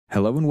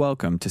Hello and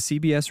welcome to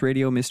CBS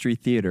Radio Mystery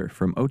Theater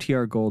from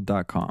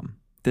OTRGold.com.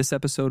 This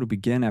episode will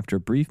begin after a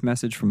brief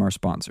message from our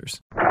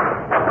sponsors.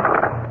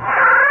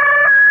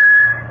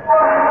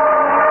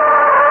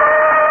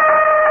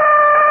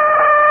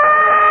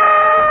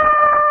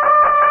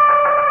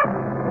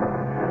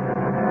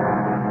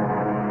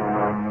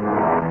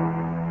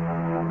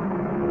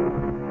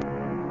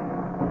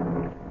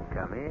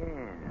 Come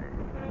in.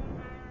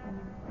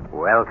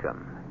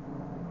 Welcome.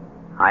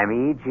 I'm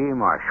E.G.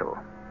 Marshall,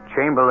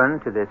 Chamberlain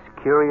to this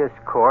curious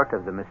court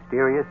of the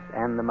mysterious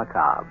and the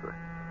macabre.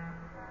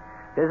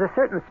 There's a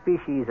certain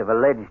species of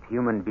alleged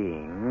human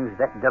beings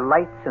that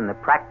delights in the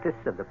practice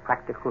of the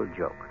practical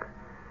joke.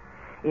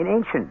 In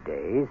ancient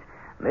days,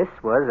 this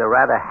was a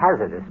rather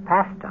hazardous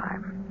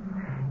pastime.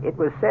 It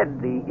was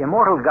said the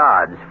immortal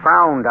gods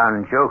frowned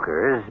on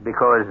jokers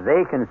because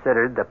they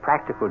considered the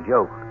practical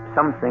joke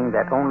something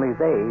that only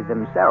they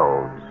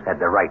themselves had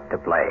the right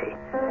to play.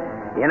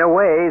 In a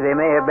way, they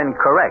may have been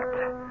correct,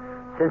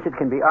 since it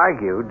can be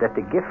argued that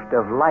the gift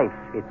of life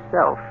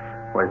itself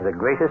was the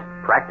greatest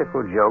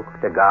practical joke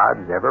the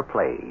gods ever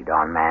played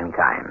on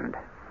mankind.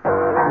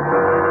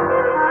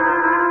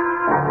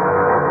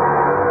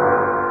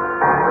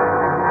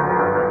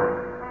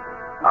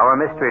 Our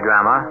mystery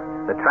drama,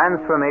 The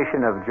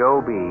Transformation of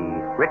Joe B.,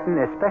 written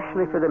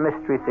especially for the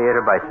Mystery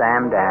Theater by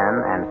Sam Dan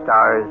and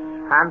stars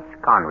Hans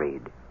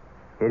Conried.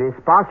 It is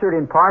sponsored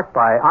in part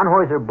by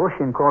Anheuser-Busch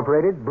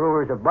Incorporated,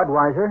 Brewers of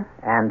Budweiser,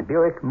 and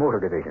Buick Motor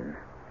Division.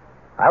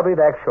 I'll be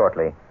back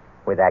shortly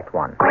with Act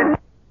One.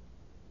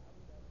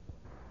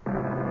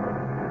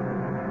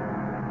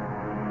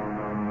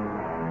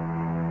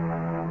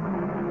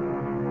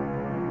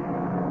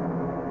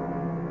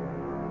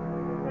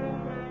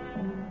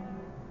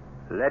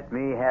 Let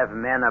me have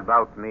men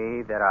about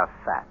me that are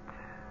fat,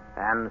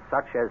 and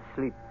such as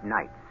sleep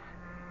nights.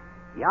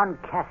 Yon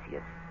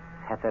Cassius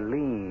hath a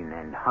lean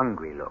and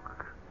hungry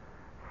look.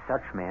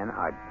 Such men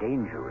are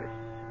dangerous.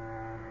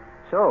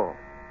 So,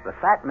 the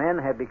fat men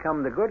have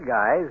become the good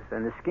guys,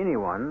 and the skinny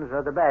ones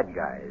are the bad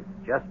guys,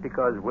 just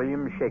because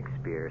William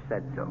Shakespeare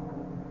said so.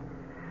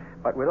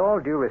 But with all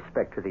due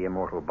respect to the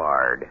immortal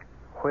bard,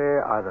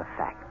 where are the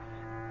facts?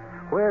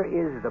 Where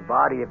is the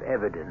body of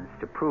evidence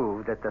to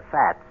prove that the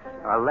fats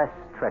are less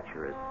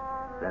treacherous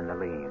than the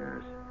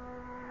leans?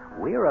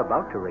 We are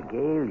about to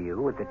regale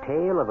you with the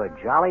tale of a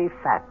jolly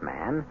fat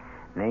man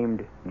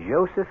named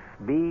Joseph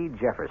B.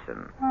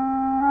 Jefferson.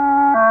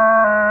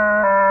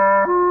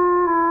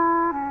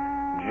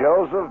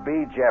 Joseph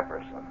B.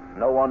 Jefferson.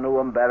 No one knew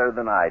him better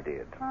than I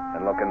did.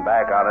 And looking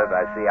back on it,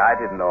 I see I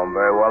didn't know him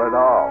very well at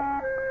all.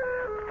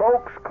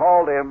 Folks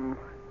called him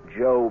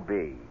Joe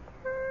B.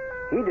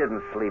 He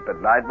didn't sleep at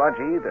night much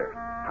either.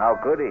 How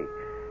could he?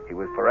 He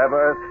was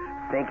forever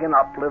thinking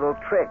up little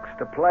tricks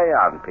to play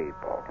on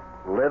people.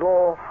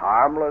 Little,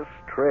 harmless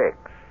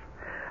tricks.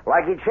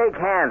 Like he'd shake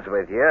hands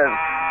with you.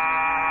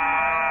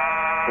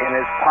 In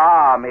his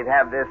palm, he'd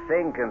have this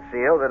thing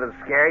concealed that'd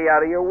scare you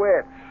out of your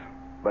wits.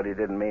 But he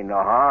didn't mean no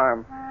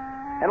harm.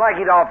 And like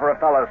he'd offer a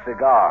fellow a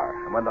cigar,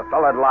 and when the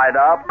fellow'd light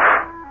up,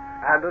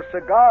 and the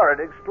cigar would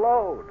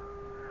explode.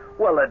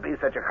 Well, there'd be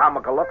such a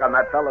comical look on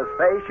that fellow's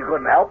face, you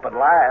couldn't help but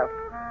laugh.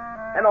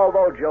 And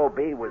although Joe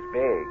B. was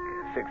big,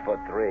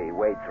 6'3",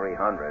 weighed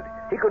 300,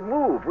 he could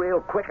move real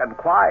quick and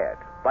quiet.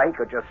 Why, he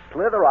could just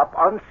slither up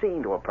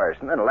unseen to a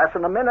person, and in less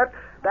than a minute,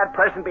 that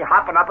person'd be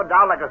hopping up and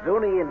down like a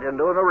Zuni Indian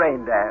doing a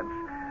rain dance.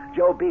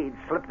 Joe B.'d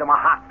slipped him a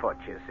hot foot,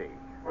 you see.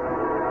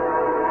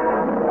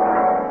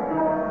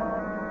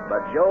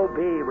 But Joe B.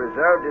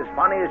 reserved his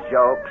funniest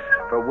jokes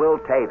for Will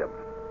Tatum.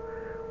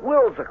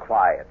 Will's a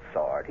quiet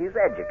sort. He's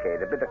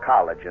educated, been to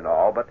college and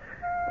all, but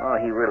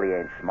he really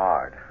ain't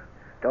smart.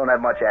 Don't have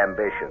much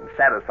ambition.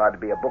 Satisfied to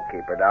be a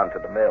bookkeeper down to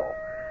the mill.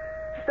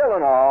 Still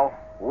and all,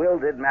 Will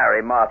did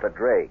marry Martha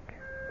Drake.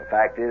 The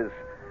fact is,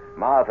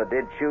 Martha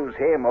did choose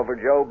him over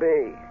Joe B.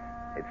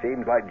 It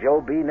seems like Joe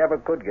B. never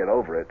could get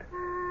over it.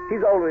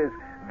 He's always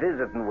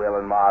visiting Will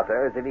and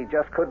Martha as if he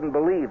just couldn't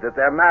believe that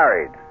they're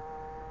married.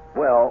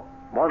 Well,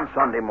 one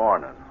Sunday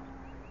morning.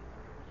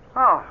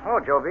 Oh, hello,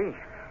 Joe B.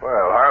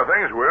 Well, how are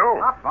things,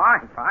 Will? Oh,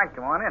 fine.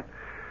 Come on in.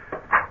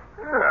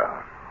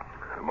 Yeah.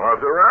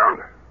 Martha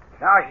around?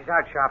 No, she's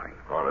out shopping.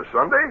 On a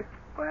Sunday?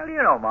 Well,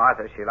 you know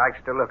Martha. She likes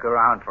to look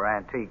around for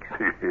antiques.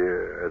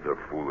 Yeah, that's a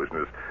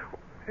foolishness.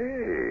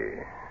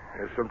 Hey,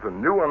 there's something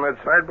new on that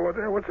sideboard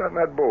there. What's that in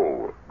that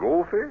bowl?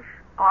 Goldfish?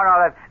 Oh,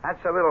 no,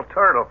 that's a little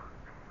turtle.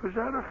 Is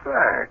that a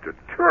fact? A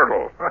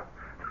turtle?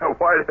 Now,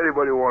 why does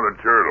anybody want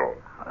a turtle?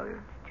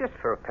 Just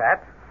for a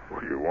pet.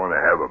 Well, you want to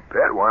have a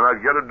pet? Why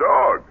not get a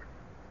dog?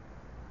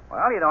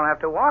 Well, you don't have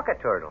to walk a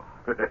turtle.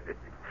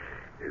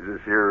 Is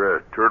this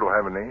here turtle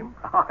have a name?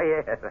 Oh,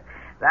 yes.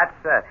 That's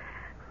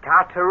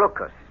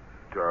Tartarucus.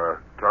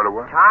 Tartar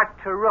what?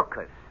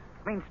 Tartarucus.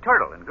 Means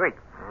turtle in Greek.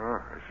 Oh,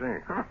 I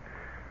see.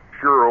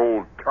 Sure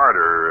old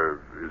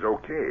Tartar is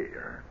okay.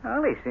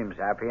 Well, he seems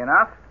happy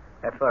enough.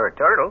 For a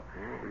turtle.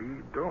 Well,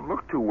 he don't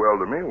look too well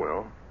to me,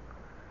 Will.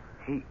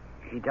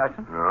 He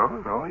doesn't?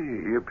 No,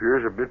 he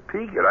appears a bit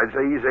peaked. I'd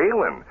say he's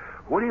ailing.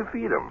 What do you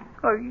feed him?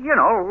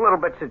 Little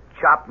bits of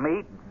chopped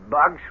meat,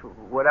 bugs,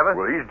 whatever?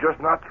 Well, he's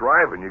just not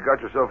thriving. You got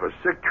yourself a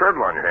sick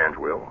turtle on your hands,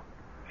 Will.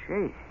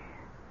 Gee,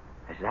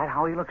 is that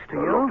how he looks to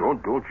No, you?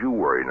 look, don't you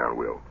worry now,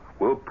 Will.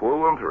 We'll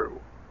pull them through.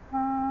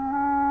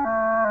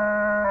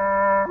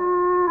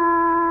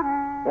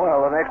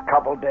 Well, the next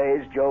couple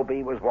days, Joe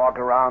B. was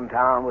walking around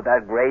town with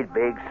that great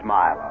big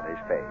smile on his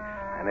face.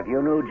 And if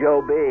you knew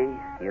Joe B.,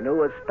 you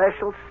knew a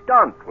special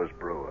stunt was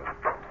brewing.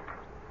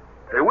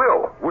 Hey,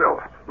 Will,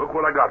 look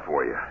what I got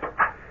for you.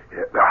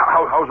 Yeah,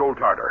 how's old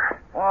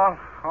Tartar? Well,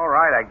 all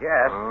right, I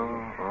guess.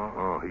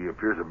 He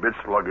appears a bit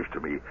sluggish to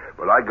me,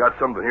 but I got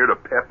something here to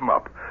pep him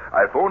up.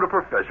 I phoned a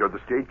professor at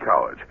the state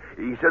college.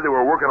 He said they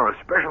were working on a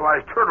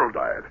specialized turtle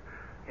diet.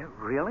 Yeah,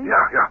 really?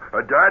 Yeah, a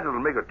diet that'll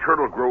make a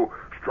turtle grow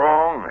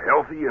strong,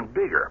 healthy, and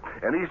bigger.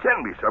 And he sent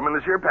me some in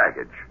this here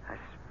package. A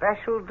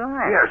special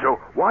diet? Yeah, so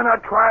why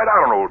not try it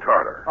out on old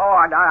Tartar? Oh,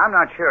 I'm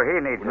not sure he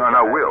needs it.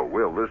 No,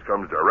 Will, this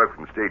comes direct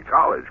from state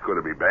college. Could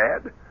it be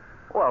bad?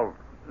 Well,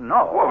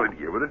 no. Well, then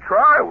give it a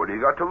try. What do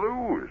you got to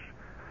lose?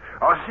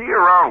 I'll see you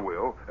around,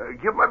 Will.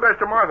 Give my best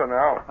to Martha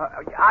now.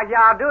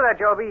 Yeah, I'll do that,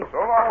 Joby. So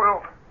long,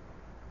 Will.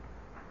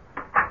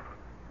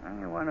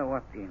 I wonder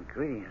what the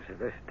ingredients of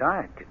this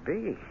diet could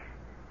be.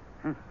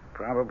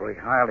 Probably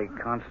highly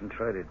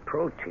concentrated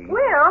protein.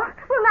 Will,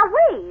 now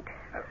wait.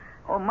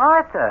 Oh,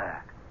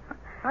 Martha.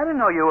 I didn't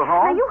know you were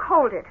home. Now, you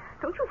hold it.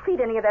 Don't you feed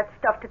any of that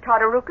stuff to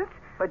Tartarucas.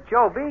 But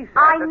Joe B. said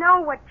I that...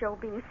 know what Joe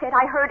B. said.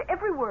 I heard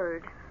every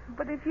word.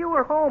 But if you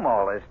were home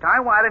all this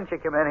time, why didn't you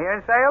come in here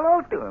and say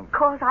hello to him?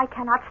 Because I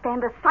cannot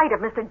stand the sight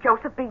of Mr.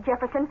 Joseph B.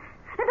 Jefferson.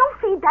 Now, don't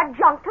feed that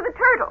junk to the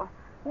turtle.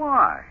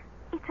 Why?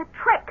 It's a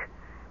trick.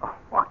 Oh,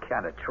 what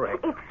kind of trick?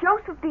 If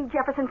Joseph B.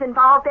 Jefferson's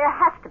involved, there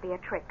has to be a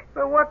trick.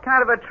 But what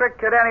kind of a trick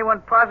could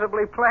anyone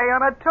possibly play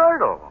on a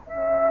turtle?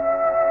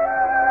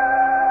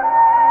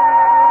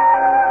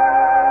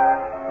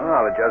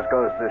 Well, it just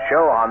goes to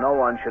show how no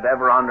one should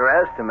ever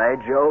underestimate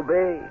Joe B.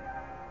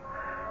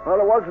 Well,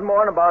 it wasn't more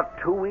than about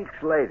 2 weeks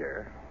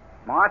later.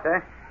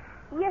 Martha,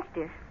 Yes,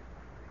 dear.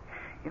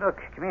 you look,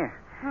 come here.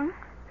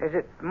 Is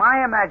it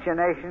my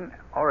imagination,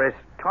 or is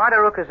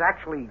Tartarucas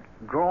actually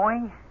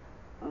growing?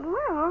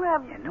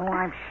 Well, You know,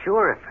 I'm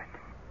sure of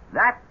it.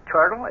 That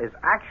turtle is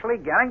actually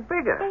getting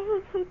bigger.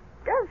 he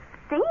does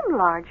seem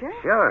larger.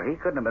 Sure, he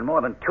couldn't have been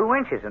more than 2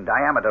 inches in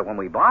diameter when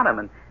we bought him,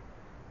 and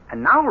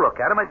now look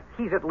at him,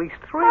 he's at least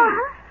 3.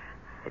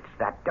 It's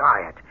that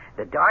diet.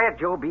 The diet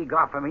Joe B.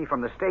 got for me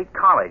from the state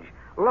college.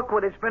 Look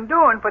what it's been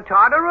doing for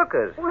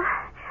Tartarucas. Well,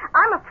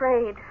 I'm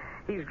afraid.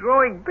 He's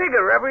growing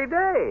bigger every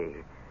day.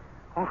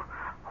 Oh,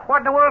 what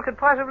in the world could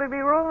possibly be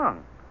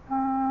wrong?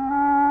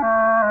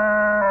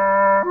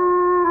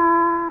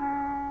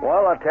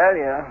 Well, I tell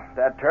you,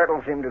 that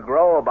turtle seemed to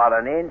grow about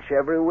an inch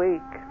every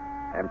week.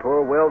 And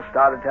poor Will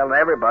started telling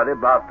everybody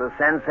about the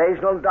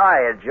sensational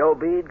diet Joe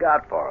B'd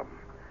got for him.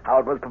 How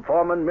it was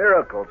performing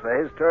miracles for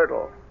his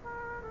turtle.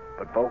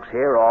 But folks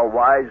here all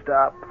wised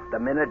up. The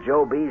minute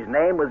Joe B's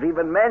name was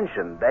even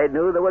mentioned, they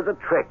knew there was a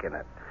trick in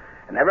it.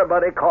 And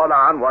everybody caught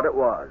on what it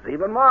was,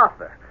 even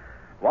Martha.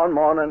 One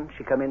morning,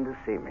 she come in to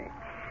see me.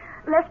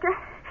 Lester,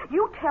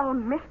 you tell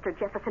Mr.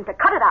 Jefferson to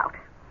cut it out.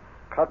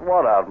 Cut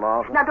what out,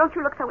 Martha? Now, don't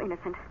you look so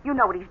innocent. You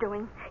know what he's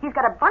doing. He's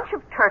got a bunch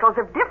of turtles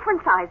of different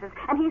sizes,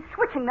 and he's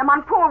switching them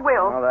on poor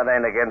Will. Well, that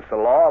ain't against the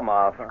law,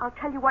 Martha. I'll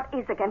tell you what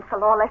is against the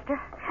law,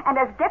 Lester. And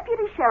as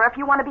deputy sheriff,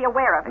 you want to be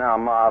aware of it. Now,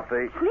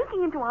 Martha...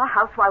 Sneaking into our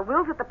house while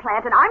Will's at the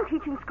plant and I'm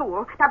teaching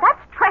school, now that's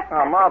trespassing.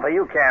 Now, Martha,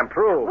 you can't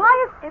prove. Why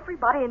is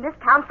everybody in this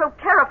town so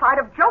terrified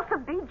of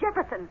Joseph B.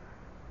 Jefferson?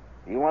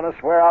 You want to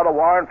swear out a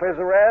warrant for his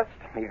arrest?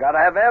 You got to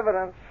have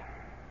evidence.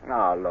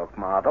 Now, look,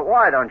 Martha,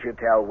 why don't you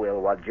tell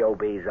Will what Joe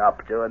B's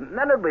up to, and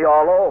then it'll be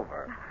all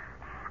over.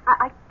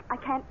 I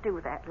can't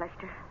do that,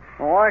 Lester.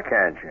 Why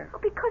can't you?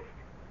 Because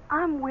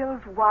I'm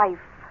Will's wife.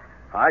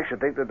 I should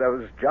think that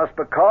was just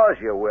because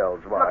you're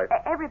Will's wife.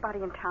 Look, everybody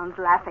in town's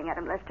laughing at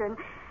him, Lester, and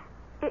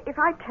if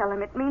I tell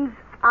him, it means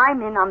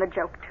I'm in on the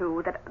joke,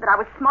 too, that I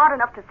was smart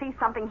enough to see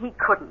something he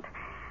couldn't.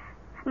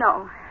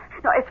 No,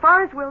 as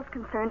far as Will's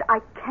concerned, I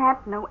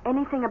can't know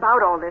anything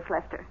about all this,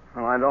 Lester.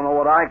 Well, I don't know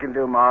what I can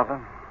do,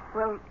 Martha.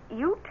 Well,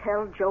 you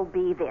tell Joe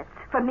B. this,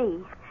 for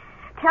me.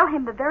 Tell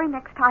him the very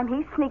next time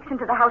he sneaks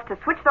into the house to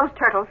switch those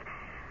turtles,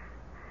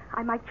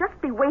 I might just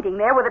be waiting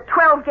there with a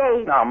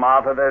 12-gauge. Now,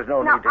 Martha, there's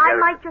no need to I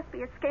might just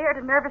be a scared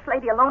and nervous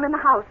lady alone in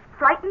the house,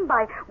 frightened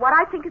by what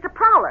I think is a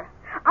prowler.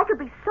 I could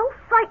be so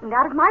frightened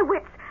out of my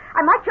wits,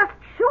 I might just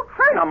shoot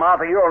first. Now,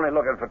 Martha, you're only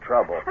looking for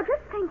trouble. Now,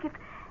 just think,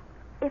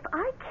 if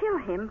I kill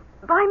him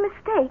by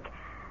mistake,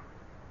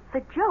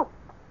 the joke,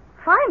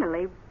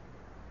 finally,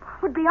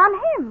 would be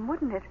on him,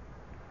 wouldn't it?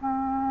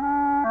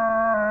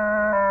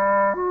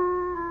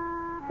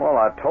 Well,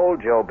 I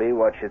told Joe B.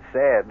 what you'd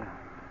said.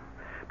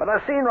 But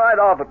I seen right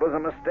off it was a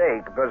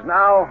mistake, because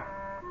now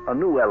a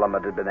new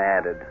element had been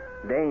added.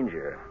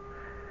 Danger.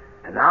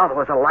 And now there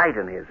was a light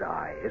in his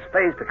eye. His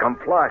face become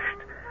flushed.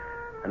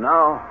 And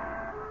now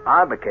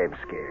I became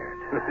scared.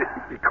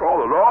 You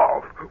call it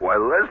off? Why,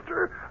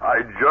 Lester, I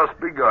just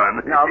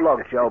begun. Now,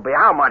 look, Joby,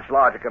 how much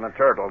larger can a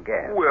turtle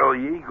get? Well,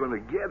 you ain't going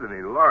to get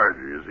any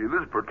larger. You see,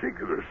 this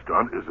particular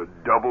stunt is a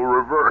double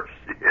reverse.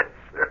 Yes,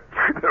 sir.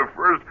 The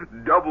first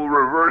double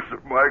reverse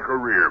of my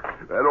career.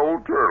 That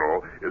old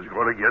turtle is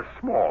going to get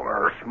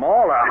smaller.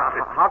 Smaller?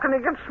 How can he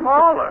get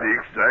smaller? The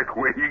exact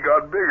way he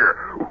got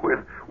bigger,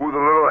 with a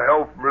little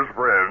help from his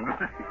friends.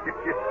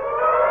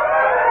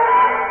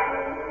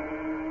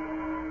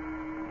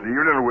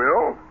 Evening,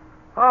 Will.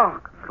 Oh,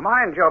 come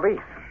on in, Joby.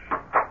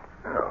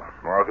 Oh,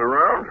 Martha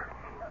around?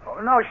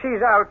 Oh, no,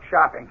 she's out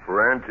shopping.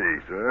 For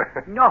antiques,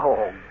 huh?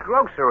 No,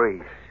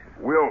 groceries.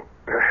 Will,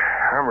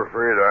 I'm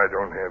afraid I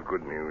don't have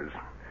good news.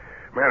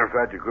 Matter of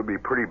fact, it could be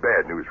pretty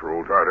bad news for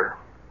old Tartar.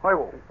 Why,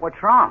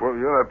 what's wrong? Well,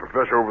 you know that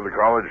professor over the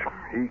college?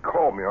 He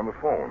called me on the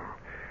phone.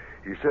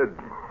 He said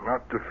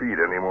not to feed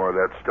any more of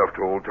that stuff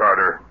to old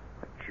Tartar.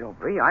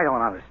 Joby, I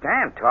don't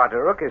understand.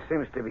 Tartarucus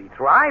seems to be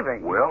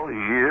thriving. Well, he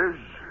is,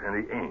 and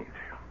he ain't.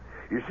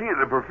 You see,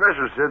 the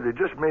professor said they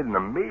just made an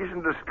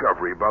amazing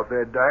discovery about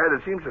that diet.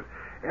 It seems that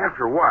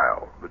after a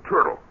while, the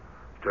turtle,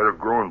 instead of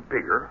growing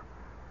bigger,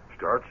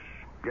 starts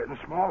getting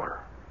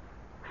smaller.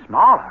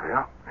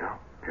 Smaller?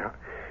 Yeah.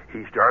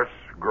 He starts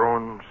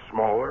growing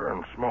smaller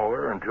and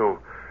smaller until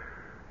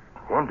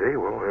one day,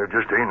 well, there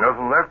just ain't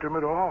nothing left of him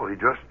at all. He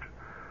just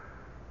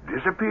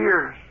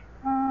disappears.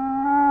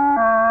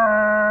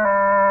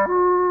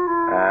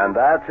 And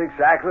that's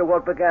exactly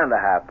what began to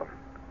happen.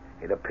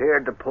 It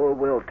appeared to poor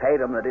Will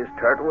Tatum that his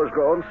turtle was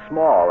growing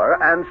smaller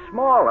and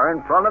smaller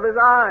in front of his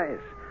eyes.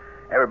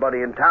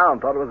 Everybody in town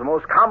thought it was the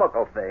most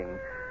comical thing.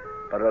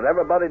 But what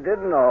everybody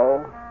didn't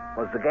know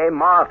was the game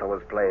Martha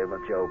was playing with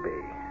Joby.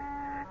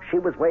 She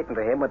was waiting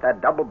for him with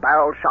that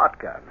double-barreled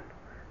shotgun.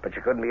 But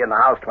she couldn't be in the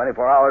house 24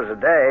 hours a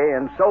day,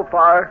 and so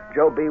far,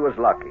 Joby was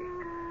lucky.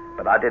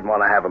 But I didn't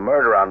want to have a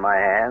murder on my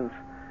hands.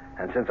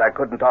 And since I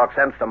couldn't talk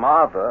sense to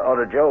Martha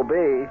or to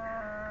Joby,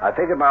 I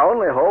figured my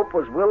only hope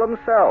was Will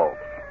himself.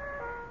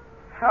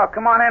 Oh,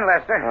 come on in,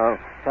 Lester. Oh,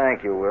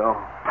 thank you, Will.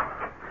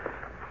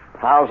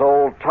 How's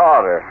old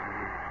Tartar?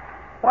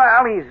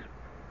 Well, he's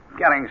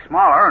getting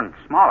smaller and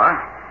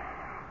smaller.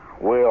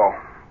 Will,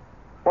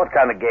 what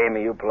kind of game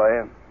are you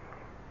playing?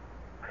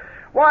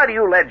 Why do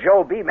you let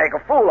Joe B. make a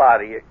fool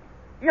out of you?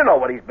 You know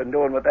what he's been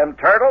doing with them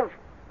turtles.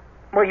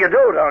 Well, you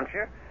do, don't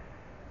you?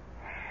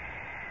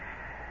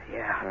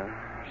 Yeah.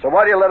 So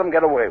why do you let him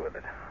get away with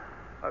it?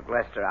 Look,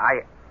 Lester,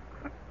 I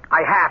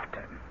have to.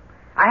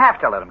 I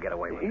have to let him get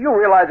away with it. You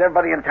realize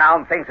everybody in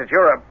town thinks that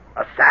you're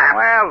a sap?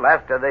 Well,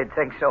 Lester, they'd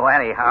think so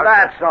anyhow.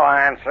 That's no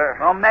answer.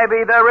 Well,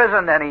 maybe there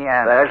isn't any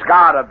answer. There's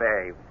gotta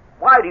be.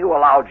 Why do you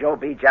allow Joe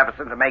B.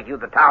 Jefferson to make you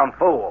the town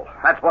fool?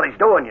 That's what he's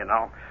doing, you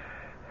know.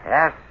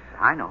 Yes,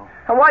 I know.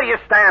 And why do you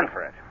stand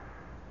for it?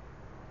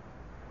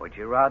 Would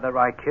you rather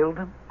I killed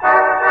him?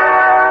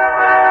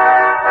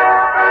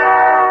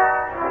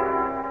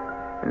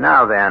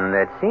 Now then,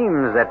 it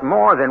seems that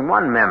more than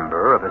one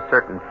member of a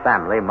certain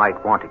family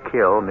might want to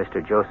kill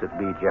Mr. Joseph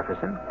B.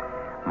 Jefferson.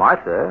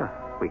 Martha,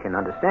 we can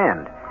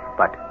understand.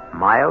 But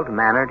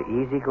mild-mannered,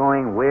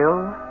 easygoing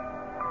Will?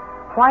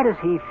 Why does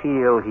he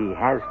feel he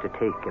has to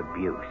take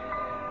abuse?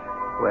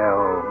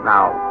 Well,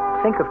 now,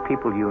 think of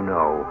people you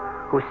know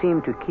who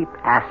seem to keep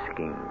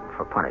asking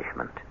for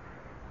punishment.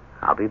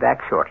 I'll be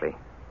back shortly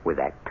with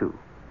Act Two.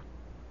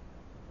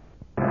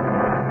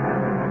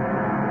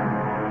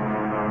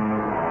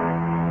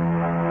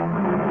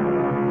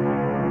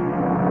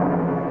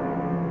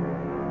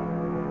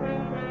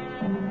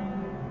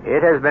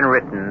 It has been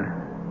written,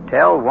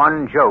 tell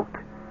one joke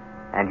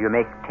and you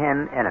make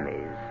 10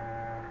 enemies.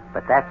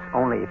 But that's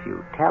only if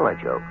you tell a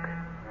joke.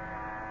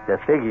 The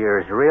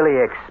figures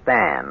really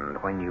expand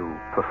when you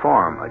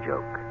perform a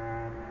joke.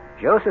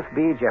 Joseph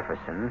B.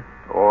 Jefferson,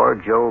 or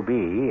Joe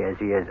B., as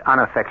he is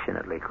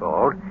unaffectionately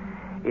called,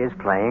 is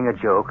playing a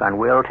joke on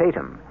Will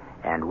Tatum,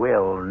 and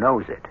Will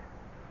knows it.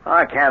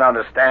 I can't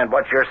understand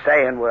what you're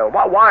saying, Will.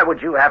 Why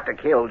would you have to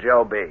kill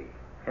Joe B.?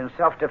 In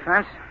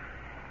self-defense?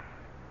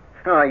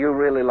 Oh, you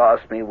really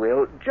lost me,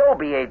 Will. Joe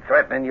B. ain't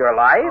threatening your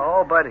life.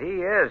 Oh, but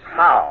he is.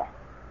 How?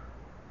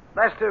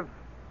 Lester,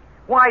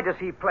 why does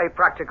he play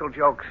practical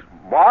jokes?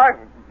 Why?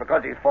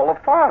 Because he's full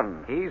of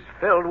fun. He's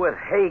filled with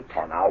hate.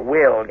 Oh, now,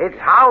 Will... It's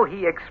how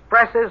he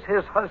expresses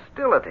his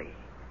hostility.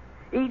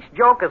 Each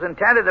joke is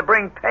intended to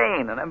bring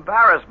pain and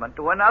embarrassment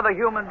to another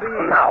human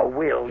being. Now,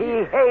 Will...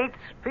 He hates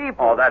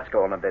people. Oh, that's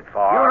going a bit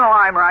far. You know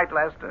I'm right,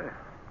 Lester.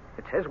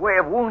 It's his way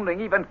of wounding,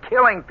 even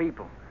killing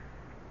people.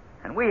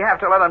 And we have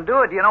to let him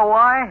do it. Do you know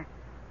why?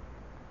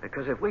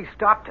 Because if we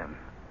stopped him,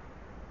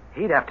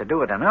 he'd have to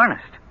do it in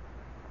earnest.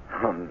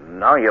 Oh,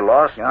 now you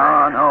lost me.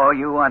 Oh, no,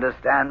 you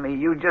understand me.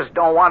 You just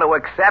don't want to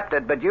accept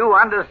it, but you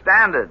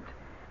understand it.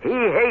 He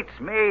hates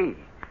me.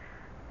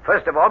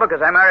 First of all,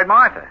 because I married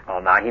Martha. Oh,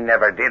 now, he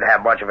never did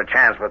have much of a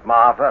chance with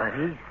Martha. But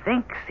he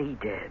thinks he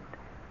did.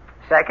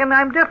 Second,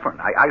 I'm different.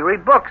 I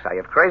read books. I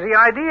have crazy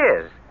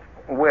ideas.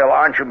 Will,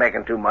 aren't you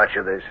making too much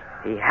of this?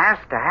 He has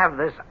to have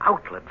this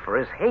outlet for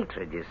his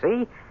hatred, you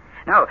see.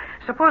 Now,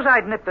 suppose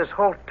I'd nipped this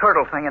whole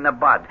turtle thing in the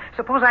bud.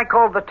 Suppose I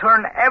called the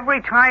turn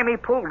every time he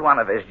pulled one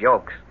of his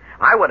jokes.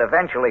 I would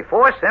eventually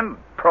force him,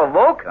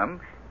 provoke him,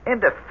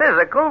 into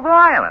physical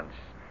violence.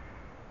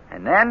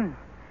 And then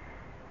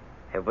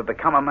it would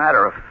become a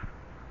matter of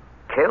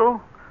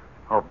kill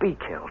or be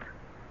killed.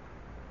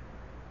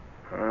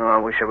 Oh, I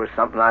wish there was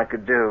something I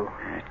could do.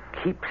 It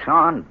keeps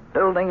on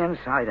building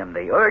inside him.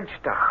 The urge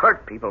to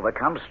hurt people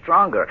becomes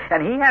stronger,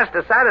 and he has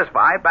to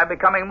satisfy it by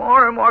becoming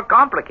more and more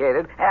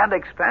complicated and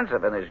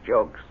expensive in his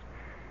jokes.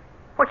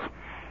 What?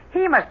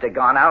 He must have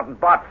gone out and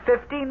bought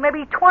 15,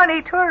 maybe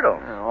 20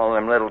 turtles. All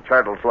them little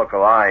turtles look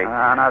alike.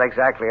 Not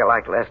exactly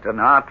alike, Lester.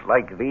 Not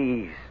like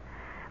these.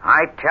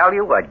 I tell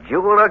you, a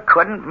jeweler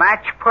couldn't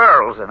match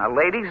pearls in a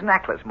lady's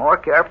necklace more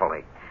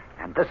carefully.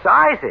 And the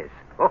sizes.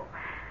 Oh,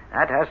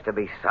 that has to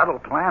be subtle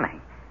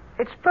planning.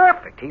 It's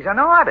perfect. He's an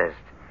artist.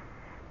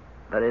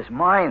 But his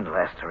mind,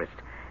 Lester,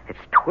 it's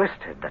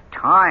twisted. The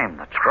time,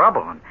 the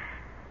trouble,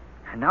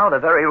 and now the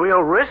very real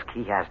risk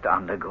he has to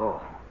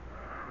undergo.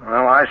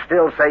 Well, I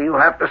still say you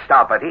have to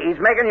stop it. He's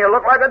making you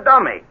look like a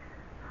dummy.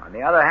 On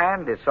the other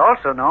hand, it's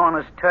also known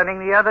as turning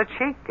the other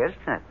cheek,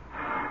 isn't it?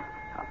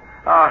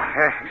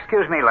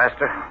 Excuse me,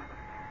 Lester.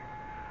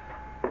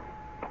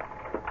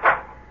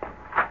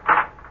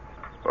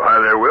 Well,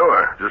 hi there, Will.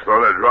 I just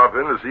thought I'd drop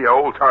in to see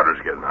how old Tartar's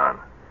getting on.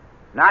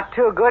 Not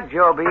too good,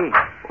 Joe B.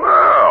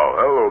 Well,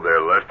 hello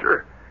there,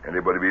 Lester.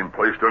 Anybody being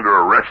placed under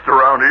arrest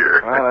around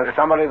here? Well, there's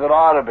somebody that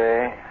ought to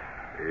be.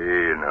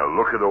 Hey, now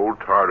look at old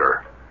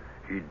Tartar.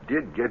 He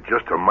did get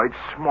just a mite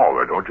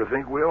smaller, don't you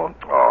think, Will?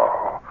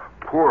 Oh,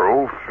 poor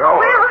old fella.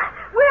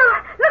 Will,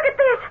 look at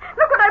this.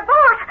 Look what I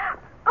bought.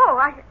 Oh,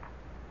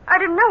 I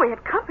didn't know we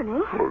had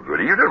company. Well, good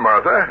evening,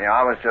 Martha. Yeah,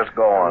 I was just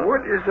going.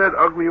 What is that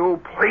ugly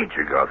old plate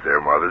you got there,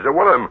 Martha? Is that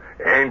one of them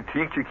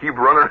antiques you keep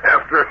running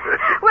after?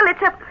 Well,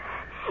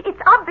 it's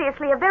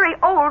obviously a very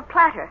old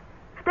platter.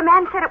 The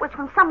man said it was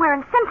from somewhere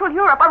in Central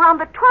Europe around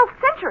the 12th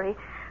century.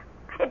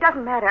 It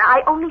doesn't matter.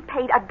 I only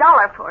paid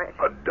 $1 for it.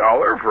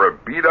 $1 for a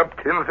beat-up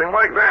tin thing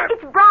like that?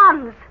 It's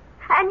bronze.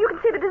 And you can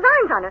see the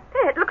designs on it.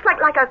 It looks like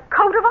a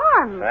coat of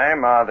arms. Say,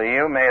 Martha,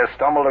 you may have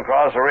stumbled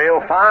across a real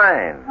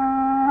find.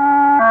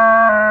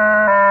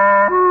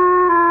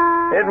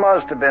 It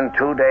must have been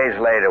 2 days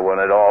later when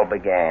it all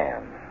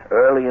began.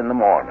 Early in the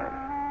morning,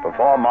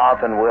 before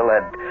Martha and Will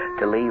had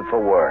to leave for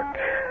work,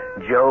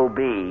 Joe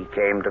B.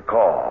 came to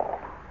call.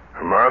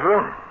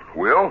 Martha,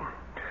 Will,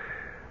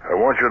 I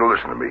want you to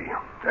listen to me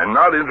and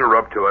not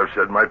interrupt till I've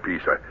said my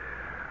piece.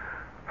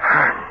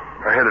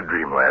 I had a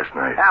dream last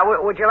night.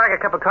 Would you like a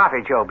cup of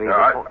coffee, Joe B?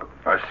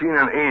 I seen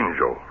an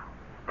angel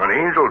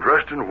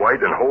dressed in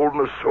white and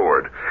holding a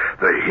sword.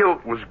 The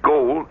hilt was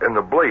gold and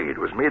the blade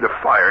was made of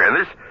fire. And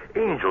this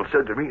angel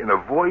said to me in a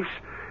voice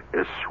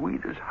as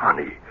sweet as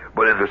honey,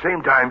 but at the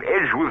same time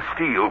edged with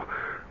steel,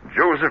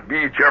 Joseph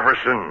B.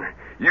 Jefferson,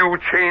 you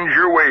change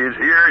your ways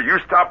here. You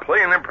stop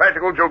playing them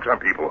practical jokes on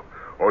people,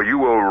 or you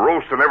will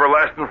roast an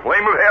everlasting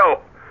flame of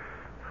hell.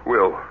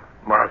 Will,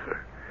 Martha,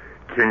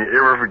 can you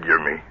ever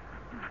forgive me?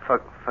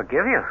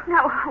 Forgive you?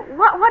 Now,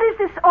 what is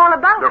this all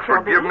about, Now,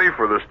 forgive me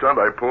for the stunt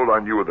I pulled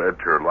on you with that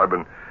turtle.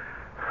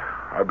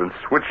 I've been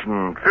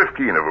switching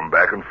 15 of them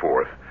back and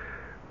forth.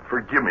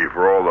 Forgive me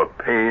for all the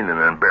pain and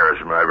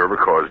embarrassment I've ever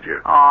caused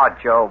you. Oh,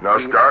 Joe B. Now,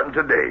 starting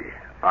today,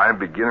 I'm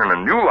beginning a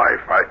new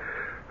life.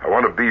 I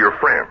want to be your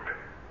friend.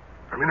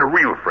 I mean, a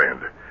real friend.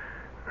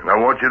 And I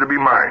want you to be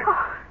mine.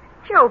 Oh,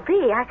 Joe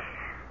B.,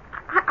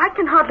 I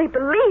can hardly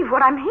believe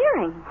what I'm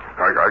hearing.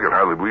 I can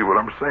hardly believe what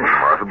I'm saying,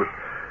 Martha, but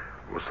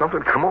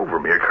something come over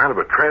me, a kind of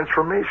a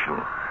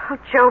transformation. Oh,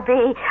 Joe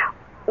B.,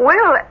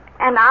 Will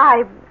and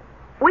I,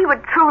 we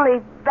would truly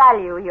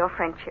value your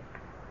friendship.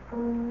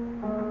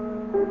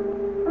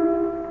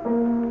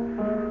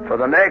 For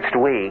the next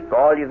week,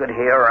 all you could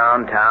hear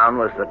around town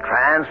was the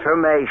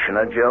transformation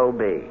of Joe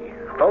B.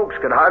 Folks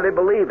could hardly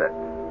believe it,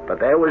 but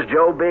there was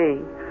Joe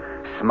B.,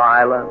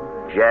 smiling,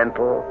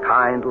 gentle,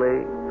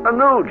 kindly, a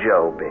new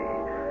Joe B.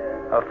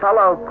 A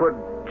fellow could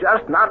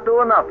just not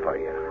do enough for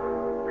you.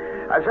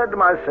 I said to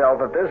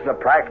myself, if this is a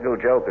practical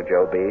joke of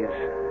Joe B.'s,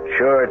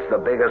 sure, it's the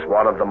biggest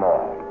one of them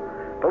all.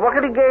 But what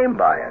could he gain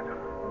by it?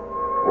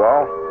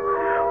 Well,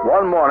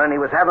 one morning he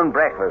was having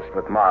breakfast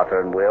with Martha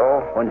and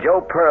Will when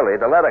Joe Purley,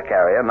 the letter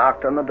carrier,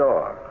 knocked on the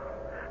door.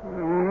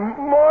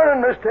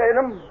 Morning, Miss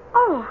Tatum.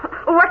 Oh,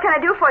 what can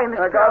I do for you,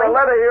 Mr. I got a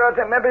letter here. I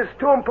think maybe it's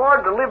too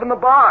important to leave in the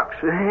box.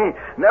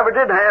 Never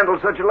did handle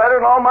such a letter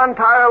in all my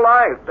entire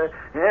life.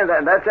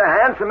 That's a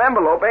handsome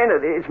envelope, ain't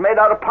it? It's made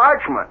out of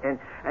parchment,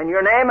 and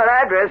your name and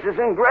address is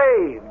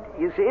engraved.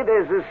 You see,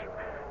 there's this,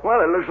 well,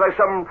 it looks like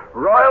some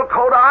royal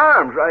coat of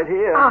arms right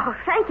here. Oh,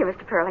 thank you,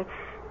 Mr. Purley.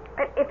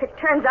 If it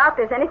turns out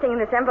there's anything in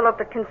this envelope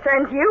that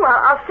concerns you,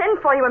 I'll send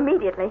for you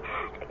immediately.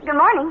 Good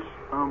morning.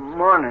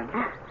 Morning.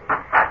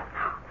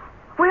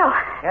 Will.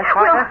 Yes,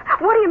 Will,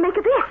 Martha? what do you make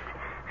of this?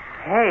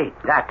 Hey,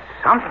 that's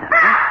something.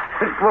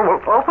 Well,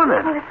 open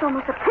it. Well, it's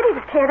almost a pity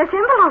to tear this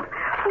envelope.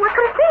 What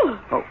could it be?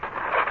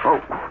 Oh,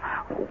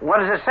 what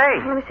does it say?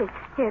 Let me see.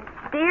 Here,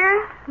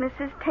 dear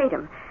Mrs.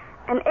 Tatum,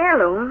 an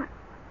heirloom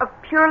of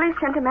purely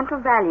sentimental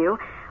value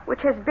which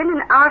has been in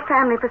our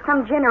family for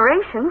some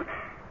generations,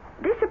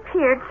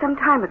 disappeared some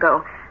time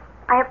ago.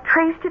 I have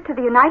traced it to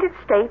the United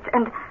States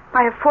and,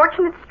 by a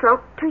fortunate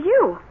stroke, to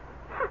you.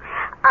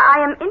 I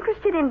am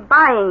interested in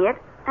buying it,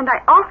 and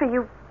I offer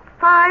you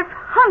 $500.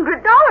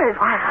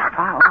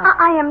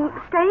 I am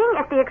staying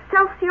at the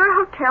Excelsior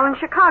Hotel in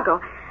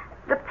Chicago.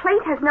 The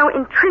plate has no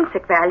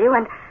intrinsic value,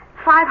 and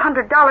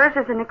 $500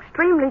 is an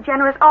extremely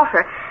generous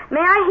offer.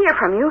 May I hear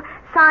from you?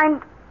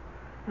 Signed,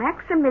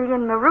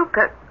 Maximilian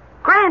Maruca,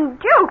 Grand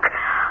Duke.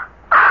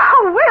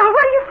 Oh, Will,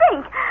 what do you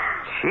think?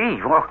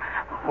 Gee, well,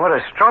 what a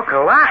stroke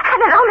of luck.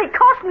 And it only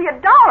cost me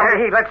 $1.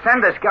 Hey, let's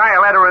send this guy a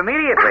letter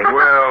immediately.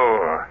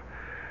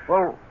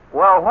 Well,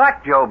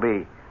 what, Joe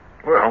B?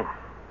 Well,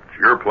 it's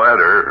your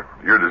platter,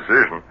 your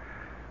decision.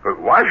 But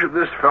why should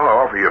this fellow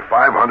offer you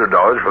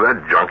 $500 for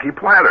that junky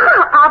platter?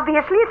 Well,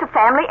 obviously, it's a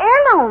family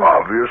heirloom.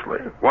 Obviously.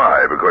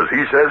 Why? Because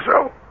he says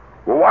so?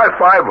 Well, why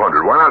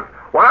 $500?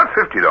 Why not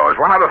 $50?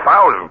 Why not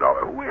 $1,000?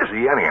 Who is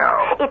he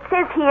anyhow? It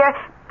says here,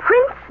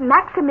 Prince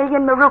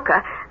Maximilian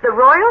Maruca, the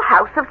Royal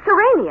House of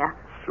Serenia.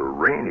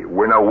 Serenia?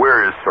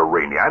 Where is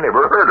Serenia? I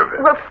never heard of it.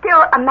 Well,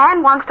 still, a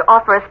man wants to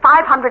offer us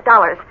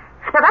 $500.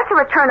 Now, that's a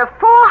return of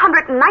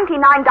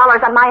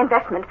 $499 on my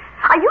investment.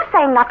 Are you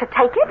saying not to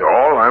take it?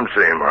 All I'm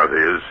saying, Martha,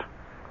 is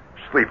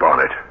sleep on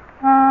it.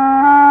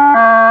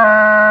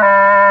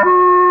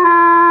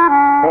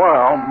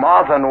 Well,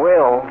 Martha and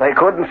Will, they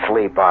couldn't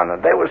sleep on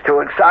it. They was too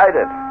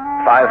excited.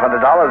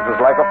 $500 was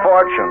like a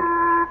fortune.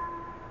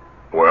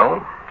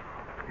 Well,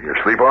 you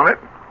sleep on it?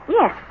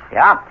 Yes.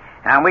 Yeah,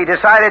 and we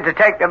decided to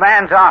take the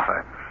man's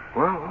offer.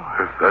 Well,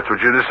 if that's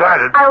what you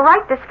decided. I'll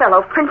write this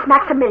fellow, Prince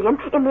Maximilian,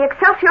 in the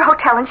Excelsior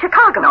Hotel in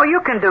Chicago. No,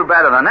 you can do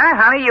better than that,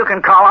 honey. You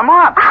can call him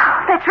up.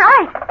 That's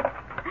right.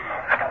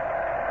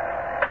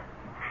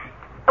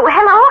 Oh,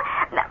 hello?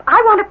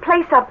 I want to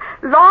place a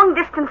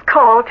long-distance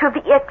call to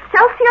the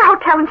Excelsior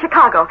Hotel in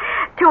Chicago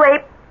to a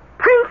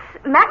Prince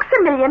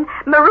Maximilian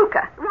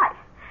Maruca. Right.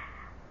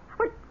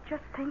 Well,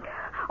 just think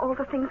all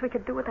the things we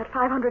could do with that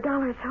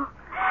 $500, huh?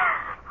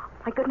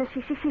 My goodness,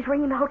 she's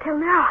ringing the hotel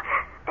now.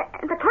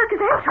 And the clerk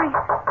is answering.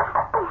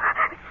 Oh,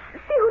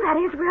 see who that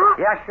is, Will?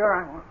 Yeah,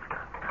 sure.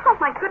 Oh,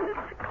 my goodness.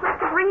 The clerk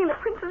is ringing the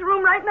prince's room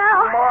right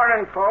now. Good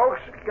morning,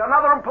 folks. Got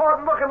another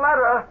important-looking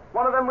letter.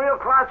 One of them real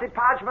classy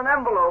parchment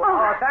envelopes.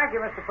 Oh. Thank you,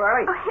 Mr.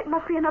 Furley. Oh, it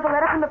must be another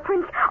letter from the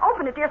prince.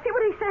 Open it, dear. See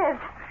what he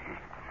says.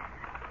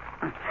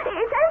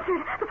 It's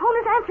answered. The phone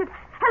is answered.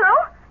 Hello?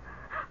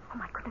 Oh,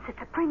 my goodness,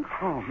 it's a prince.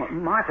 Oh,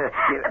 Martha.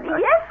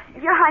 Yes,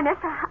 Your Highness.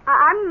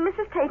 I'm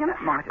Mrs. Tatum.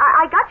 Martha.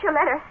 I got your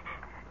letter.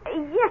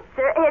 Yes,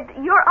 sir.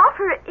 Your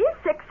offer is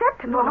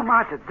acceptable. No,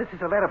 Martha, this is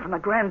a letter from the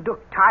Grand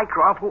Duke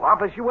Tycroft, who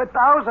offers you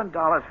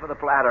 $1,000 for the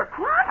platter.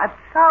 What?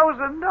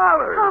 $1,000.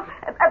 Oh,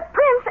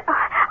 Prince,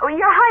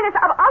 Your Highness,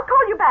 I'll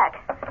call you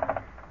back.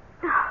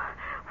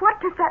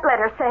 What does that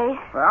letter say?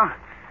 Well,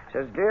 it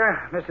says, Dear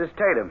Mrs.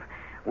 Tatum,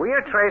 we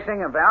are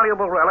tracing a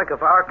valuable relic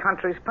of our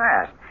country's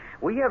past.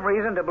 We have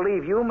reason to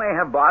believe you may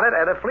have bought it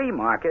at a flea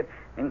market.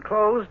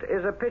 Enclosed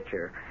is a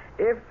picture.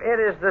 If it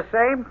is the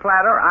same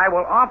platter, I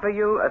will offer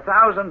you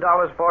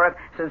 $1,000 for it.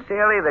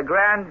 Sincerely, the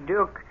Grand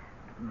Duke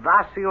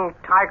Vasil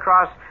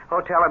Tycroft,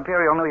 Hotel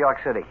Imperial, New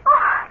York City.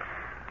 Oh,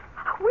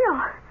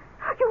 Will,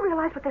 you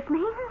realize what this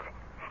means?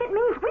 It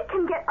means we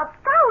can get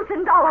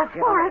 $1,000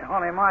 for it.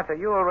 Only, Martha,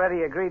 you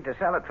already agreed to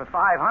sell it for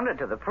 $500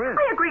 to the prince.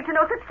 I agreed to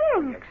no such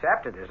thing. He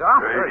accepted his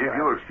offer. If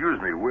you'll excuse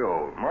me,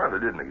 Will, Martha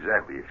didn't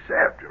exactly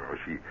accept.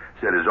 She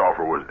said his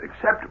offer was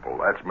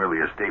acceptable. That's merely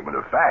a statement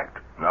of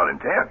fact, not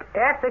intent.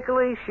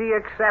 Ethically, she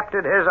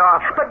accepted his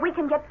offer. But we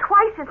can get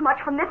twice as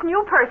much from this new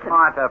person.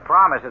 Martha, a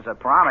promise is a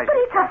promise. But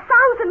it's $1,000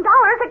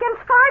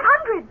 against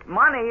 $500.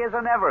 Money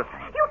isn't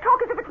everything. You talk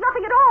as if it's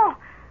nothing at all.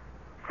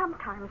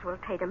 Sometimes, Will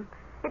Tatum,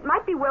 it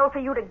might be well for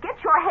you to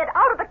get your head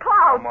out of the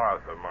clouds.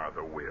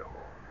 Martha, Will.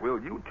 Will,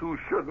 you two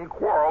shouldn't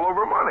quarrel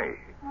over money.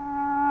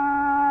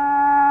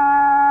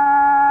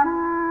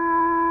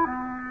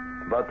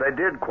 But they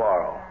did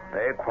quarrel.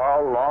 They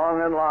quarreled long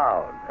and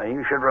loud. And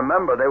you should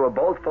remember they were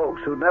both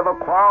folks who never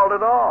quarreled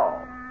at all.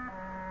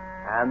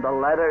 And the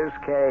letters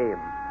came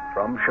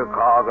from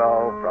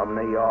Chicago, from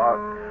New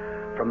York,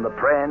 from the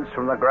Prince,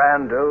 from the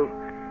Grand Duke.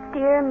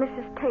 Dear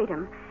Mrs.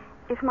 Tatum,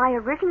 if my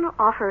original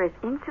offer is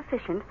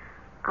insufficient,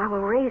 I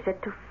will raise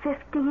it to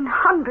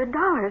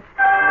 $1,500.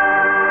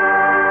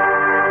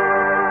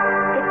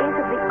 It is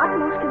of the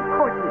utmost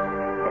importance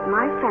that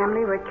my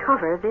family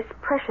recover this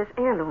precious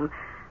heirloom.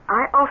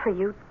 I offer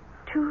you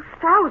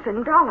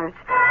 $2,000.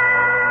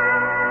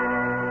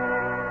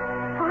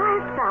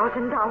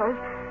 $5,000.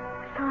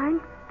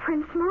 Signed,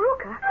 Prince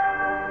Maruca.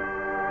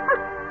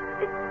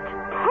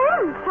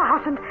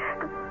 10,000.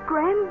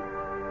 Grand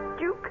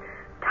Duke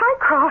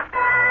Tycroft.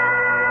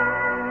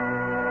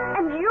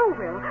 And you,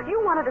 Will. You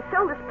wanted to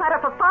sell this platter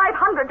for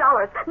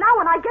 $500. Now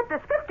when I get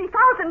this $50,000...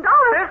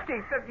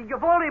 50?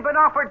 You've only been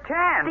offered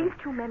 10. These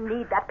two men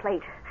need that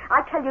plate.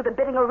 I tell you the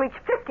bidding will reach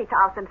 $50,000.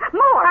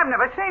 More. I've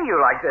never seen you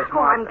like this, Oh,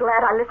 Martha. I'm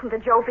glad I listened to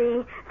Joe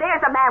B.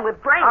 There's a man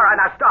with brains. All right,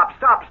 now stop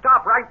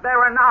right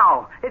there and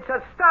now. It's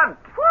a stunt.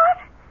 What?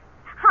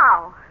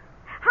 How?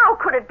 How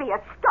could it be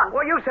a stunt?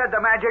 Well, you said the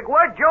magic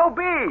word, Joe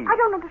B. I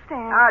don't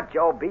understand.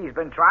 Joe B's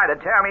been trying to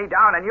tear me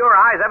down in your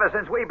eyes ever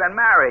since we've been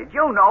married.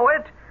 You know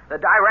it. The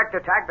direct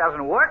attack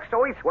doesn't work,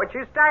 so he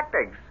switches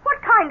tactics.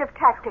 What kind of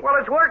tactics? Well,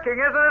 it's working,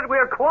 isn't it?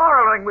 We're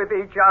quarreling with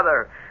each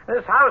other.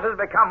 This house has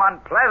become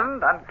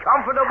unpleasant,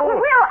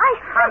 uncomfortable. Will,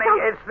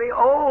 Honey, it's the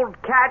old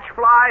catch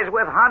flies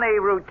with honey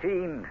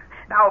routine.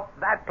 Now,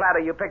 that platter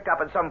you picked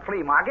up at some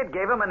flea market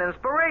gave him an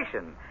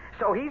inspiration.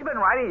 So he's been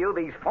writing you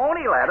these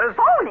phony letters.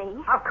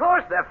 Phony? Of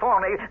course they're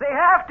phony. They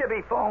have to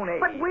be phony.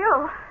 But,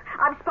 Will,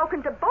 I've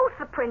spoken to both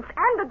the Prince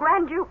and the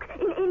Grand Duke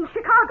in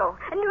Chicago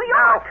and New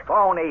Now, York.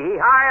 phony. He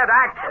hired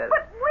actors.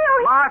 But,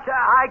 Will... Martha,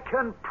 I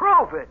can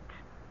prove it.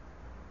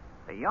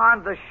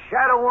 Beyond the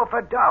shadow of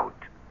a doubt.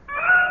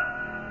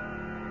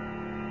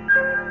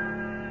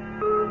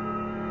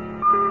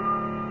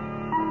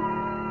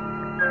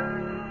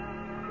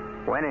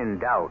 When in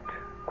doubt,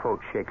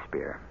 quote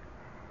Shakespeare,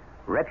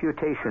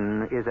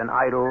 reputation is an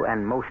idle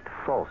and most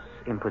false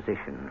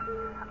imposition,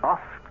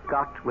 oft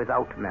got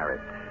without merit,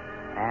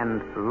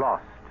 and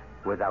lost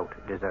without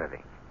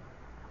deserving.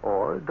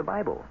 Or the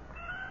Bible.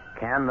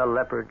 Can the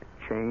leopard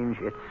change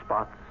its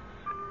spots?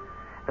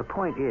 The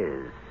point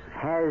is,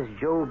 has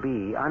Joe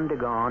B.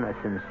 undergone a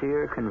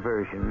sincere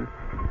conversion,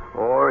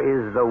 or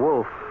is the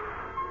wolf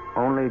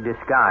only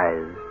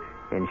disguised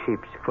in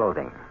sheep's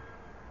clothing?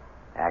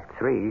 Act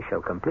 3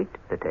 shall complete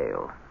the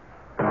tale.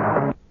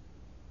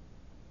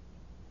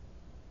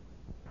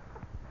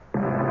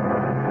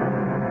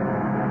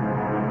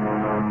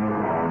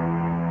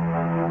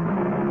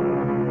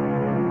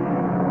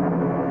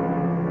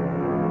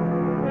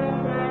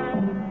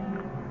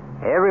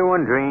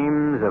 Everyone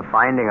dreams of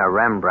finding a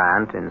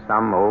Rembrandt in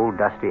some old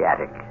dusty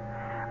attic,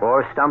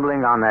 or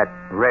stumbling on that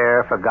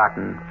rare,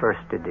 forgotten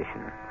first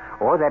edition,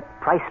 or that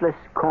priceless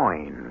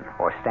coin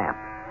or stamp.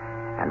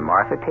 And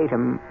Martha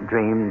Tatum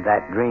dreamed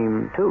that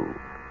dream, too.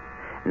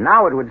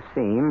 Now it would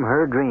seem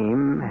her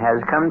dream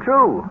has come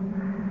true.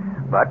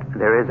 But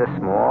there is a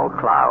small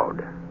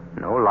cloud,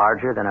 no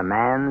larger than a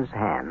man's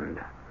hand,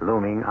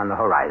 looming on the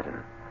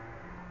horizon.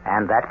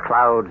 And that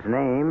cloud's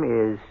name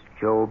is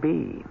Joe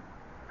B.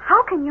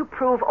 How can you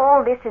prove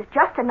all this is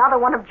just another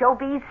one of Joe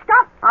B.'s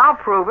stunts? I'll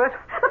prove it.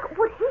 Look,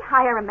 would he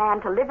hire a man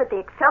to live at the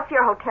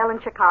Excelsior Hotel in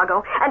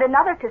Chicago and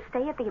another to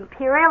stay at the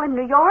Imperial in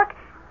New York?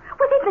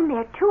 Well, they've been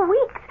there 2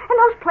 weeks, and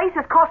those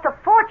places cost a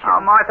fortune.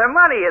 Oh, Martha,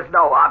 money is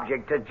no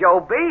object to Joe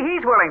B.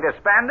 He's willing to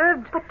spend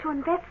it. But to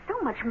invest so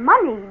much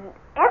money,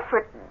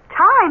 effort,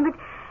 time,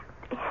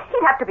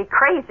 he'd have to be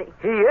crazy.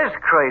 He is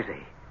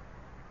crazy.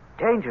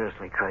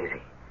 Dangerously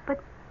crazy. But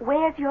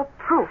where's your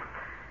proof?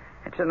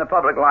 It's in the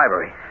public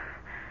library.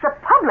 The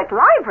public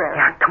library?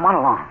 Yeah, come on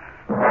along.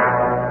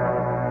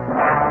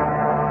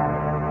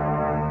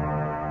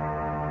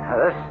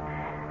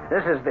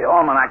 This is the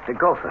Almanac de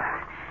Gotha.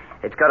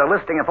 It's got a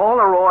listing of all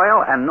the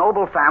royal and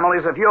noble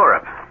families of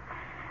Europe.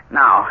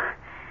 Now,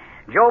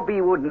 Joe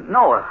B. wouldn't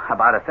know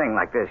about a thing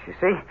like this, you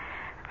see.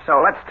 So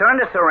let's turn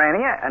to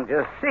Serenia and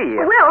just see.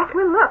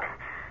 We'll look.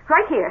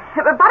 Right here,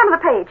 at the bottom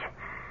of the page.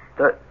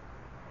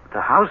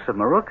 The House of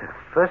Maruka,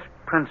 first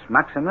Prince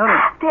Maximilian.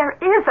 There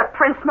is a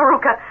Prince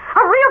Maruka,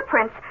 a real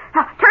prince.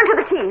 Now, turn to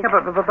the keys. Yeah,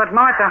 but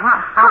Martha,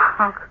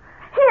 how...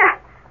 Here,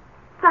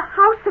 the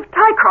House of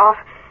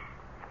Tycroft,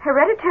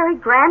 hereditary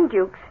Grand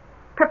Dukes,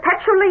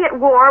 perpetually at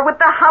war with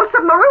the House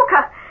of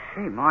Maruka.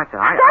 Gee, Martha,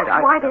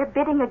 That's why they're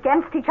bidding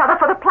against each other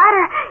for the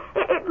platter.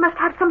 It must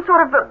have some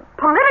sort of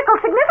political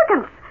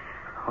significance.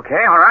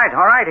 Okay, all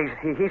right.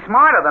 He's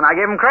smarter than I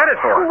gave him credit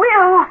for.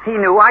 Will. He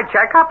knew I'd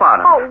check up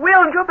on him. Oh,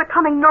 Will, you're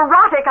becoming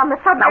neurotic on the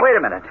subject. Now, wait a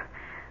minute.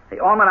 The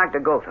Almanac de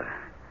Gotha.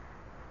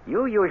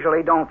 You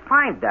usually don't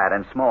find that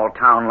in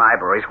small-town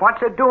libraries.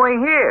 What's it doing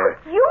here?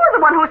 You were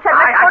the one who said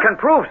that... I can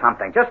prove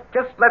something. Just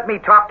let me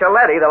talk to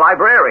Letty, the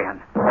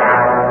librarian.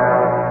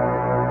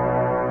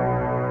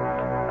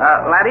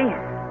 Letty?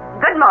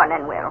 Good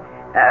morning, Will.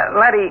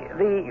 Letty,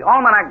 the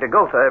Almanac de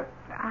Gotha,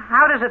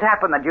 how does it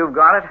happen that you've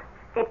got it?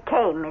 It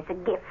came as a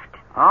gift.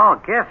 Oh,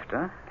 gift,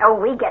 huh? Oh,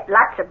 we get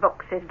lots of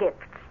books as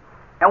gifts.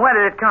 And when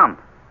did it come?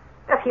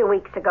 A few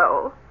weeks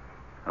ago.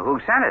 Who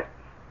sent it?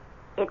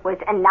 It was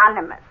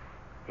anonymous.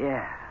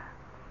 Yeah,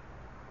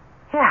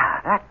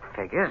 that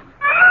figures.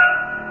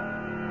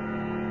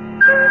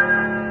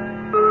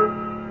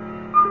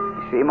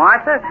 You see,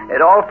 Martha,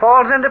 it all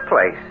falls into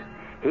place.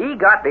 He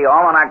got the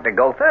Almanac de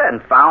Gotha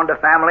and found the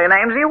family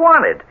names he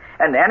wanted.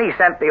 And then he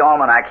sent the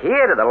almanac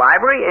here to the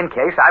library in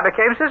case I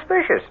became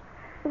suspicious.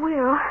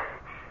 Will,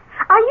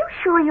 are you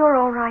sure you're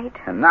all right?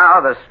 And now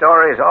the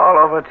story's all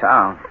over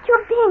town. But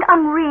you're being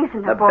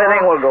unreasonable. The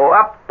bidding will go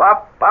up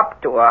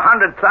to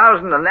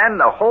 100,000, and then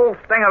the whole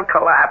thing will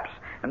collapse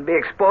and be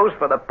exposed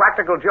for the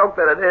practical joke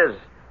that it is.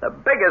 The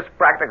biggest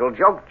practical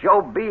joke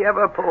Joe B.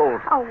 ever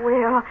pulled. Oh,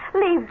 Will,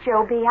 leave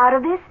Joe B. out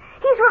of this.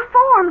 He's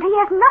reformed. He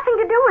has nothing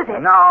to do with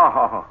it.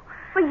 No.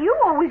 But you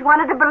always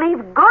wanted to believe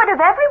good of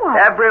everyone.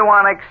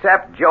 Everyone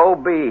except Joe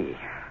B.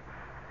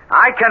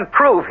 I can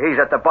prove he's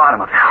at the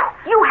bottom of it.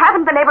 You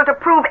haven't been able to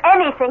prove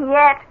anything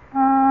yet.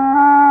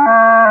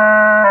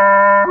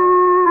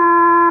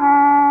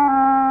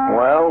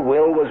 Well,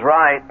 Will was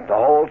right. The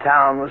whole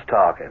town was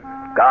talking,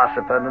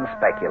 gossiping and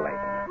speculating.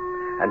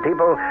 And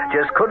people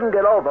just couldn't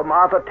get over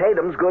Martha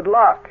Tatum's good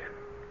luck.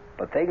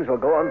 But things were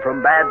going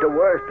from bad to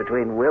worse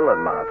between Will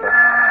and Martha.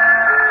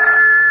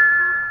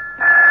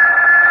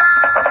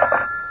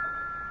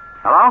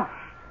 Hello?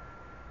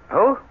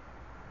 Who?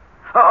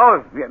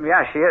 Oh,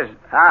 yeah, she is.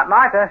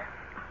 Martha.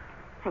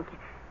 Thank you.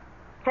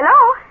 Hello?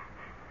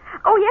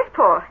 Oh, yes,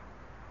 Paul.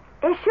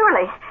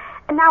 Surely.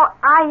 Now,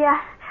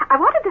 I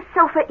wanted the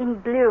sofa in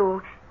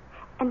blue.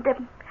 And how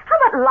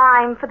about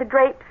lime for the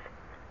drapes?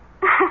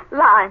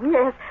 Lime,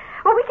 yes.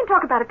 Well, we can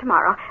talk about it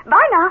tomorrow.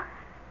 Bye now.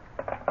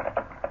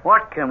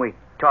 What can we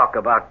talk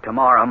about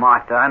tomorrow,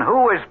 Martha? And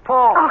who is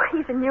Paul? Oh,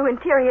 he's a new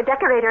interior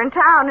decorator in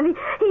town, and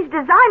he's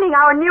designing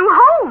our new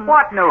home.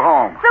 What new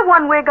home? The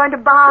one we're going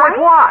to buy. With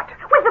what?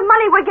 With the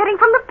money we're getting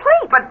from the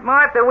plate. But,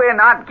 Martha, we're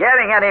not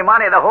getting any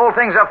money. The whole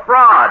thing's a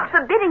fraud.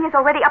 The bidding is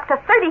already up to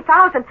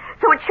 $30,000,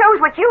 so it shows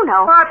what you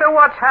know. Martha,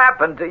 what's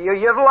happened to you?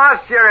 You've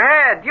lost your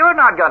head. You're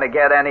not going to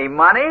get any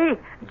money.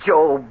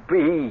 Joe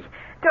B.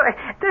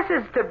 This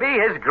is to be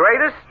his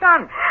greatest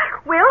stunt.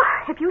 Will,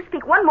 if you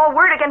speak one more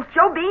word against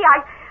Joe B.,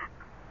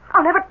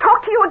 I'll never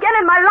talk to you again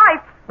in my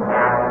life.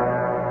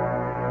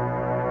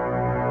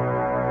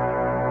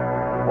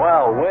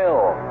 Well,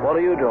 Will, what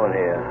are you doing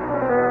here?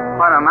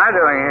 What am I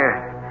doing here?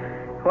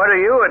 What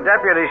are you, a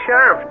deputy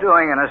sheriff,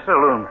 doing in a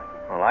saloon?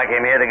 Well, I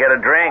came here to get a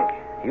drink.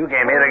 You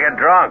came here to get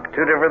drunk.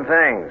 Two different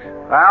things.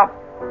 Well,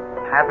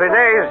 happy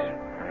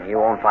days. You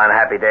won't find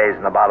happy days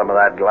in the bottom of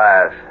that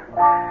glass.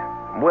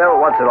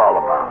 Will, what's it all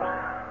about?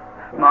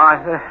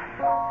 Martha,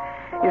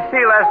 you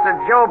see, Lester,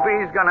 Joe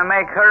B's going to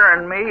make her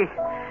and me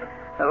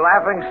the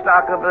laughing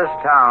stock of this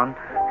town.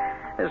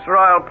 This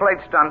royal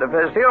plate stunt of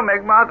his, he'll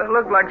make Martha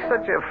look like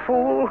such a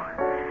fool.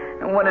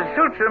 And when it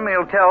suits him,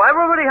 he'll tell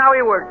everybody how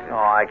he worked. Oh,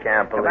 I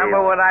can't believe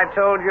Remember when I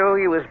told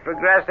you he was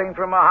progressing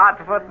from a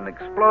hot foot and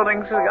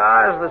exploding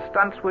cigars? The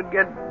stunts would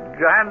get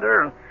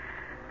grander and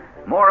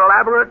more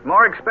elaborate,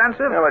 more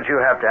expensive. Yeah, but you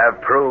have to have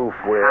proof,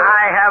 Will.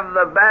 I have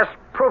the best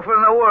proof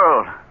in the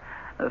world.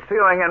 The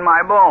feeling in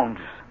my bones.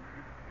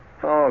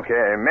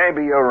 Okay,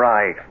 maybe you're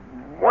right.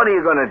 What are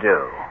you going to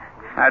do?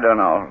 I don't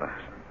know.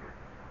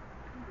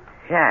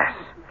 Yes,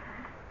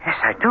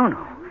 I do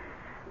know.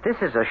 This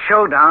is a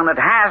showdown that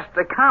has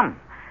to come.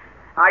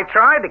 I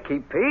tried to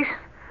keep peace.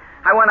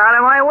 I went out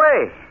of my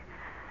way.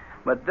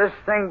 But this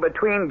thing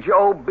between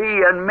Joe B.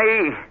 and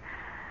me,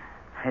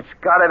 it's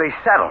got to be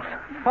settled.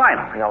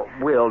 Finally. No,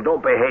 Will,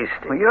 don't be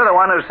hasty. Well, you're the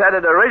one who said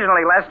it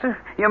originally, Lester.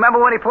 You remember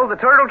when he pulled the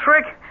turtle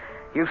trick?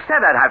 You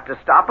said I'd have to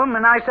stop him,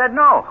 and I said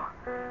no.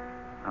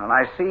 Well,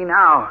 I see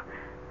now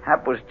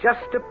that was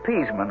just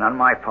appeasement on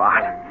my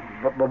part.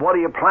 But what do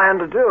you plan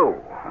to do?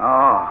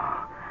 Oh,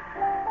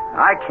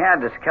 I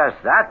can't discuss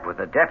that with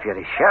the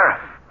deputy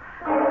sheriff.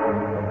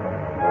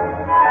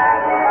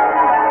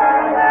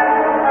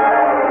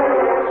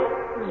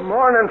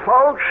 Morning,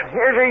 folks.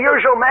 Here's your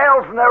usual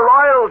mail from their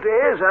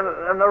royalties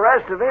and the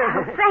rest of it.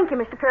 Oh, thank you,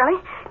 Mr. Purley.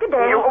 Good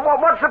day.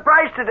 What's the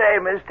price today,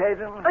 Miss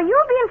Tatum? Oh,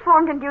 you'll be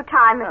informed in due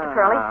time, Mr.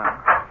 Purley.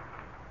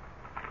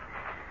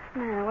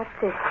 Now, what's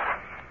this?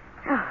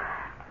 Oh,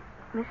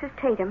 Mrs.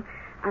 Tatum,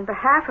 on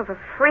behalf of a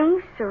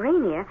free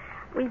Serenia,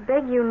 we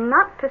beg you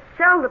not to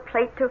sell the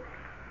plate to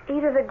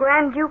either the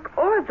Grand Duke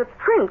or the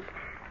Prince.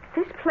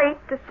 This plate,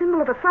 the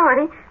symbol of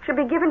authority, should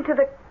be given to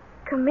the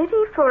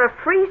Committee for a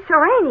Free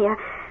Serenia.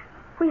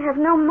 We have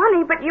no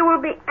money, but you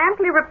will be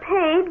amply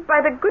repaid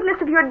by the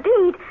goodness of your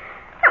deed.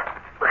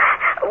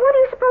 Now, what do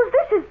you suppose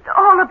this is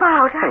all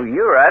about? Oh,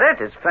 you're at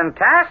it. It's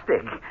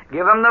fantastic.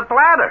 Give them the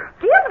platter.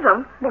 Give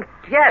them? Well,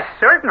 yes,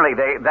 certainly.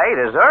 They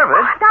deserve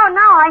it.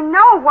 Now I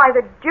know why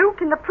the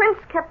Duke and the Prince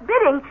kept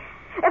bidding.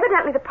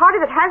 Evidently, the party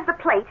that has the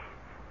plate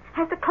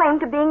has the claim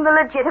to being the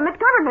legitimate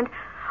government.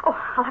 Oh,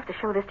 I'll have to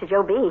show this to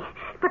Joe B.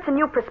 It puts a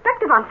new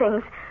perspective on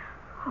things.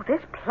 Oh,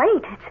 this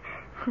plate,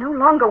 it's no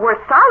longer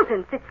worth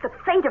thousands. It's the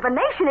fate of a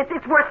nation.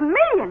 It's worth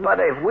millions. But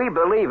if we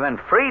believe in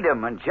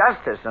freedom and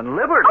justice and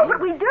liberty... Oh, but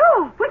we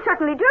do. We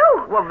certainly do.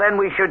 Well, then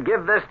we should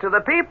give this to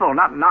the people,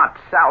 not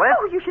sell it.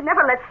 Oh, you should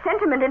never let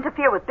sentiment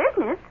interfere with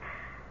business.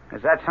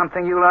 Is that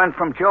something you learned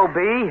from Joe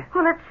B?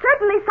 Well, it's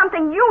certainly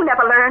something you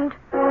never learned.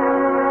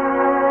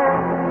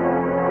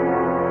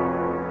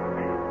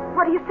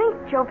 What do you think,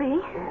 Joe B?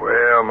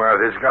 Well,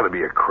 Martha, it's got to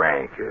be a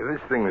crank.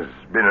 This thing's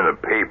been in the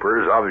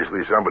papers.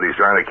 Obviously, somebody's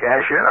trying to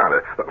cash in on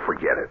it. Look,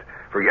 forget it.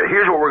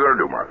 Here's what we're going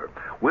to do, Martha.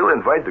 We'll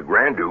invite the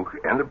Grand Duke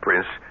and the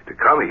Prince to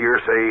come here,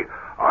 say,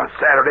 on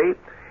Saturday,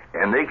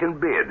 and they can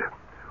bid.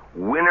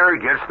 Winner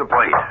gets the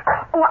plate.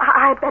 Oh,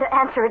 I better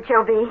answer it,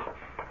 Joe B.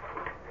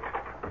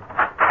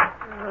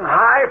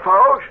 Hi,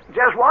 folks.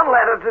 Just one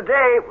letter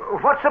today.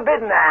 What's the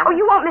bidding at? Oh,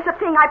 you won't miss a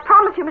thing, I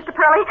promise you, Mr.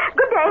 Purley.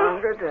 Good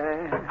day. Good day.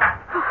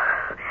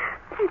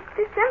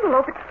 This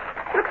envelope, it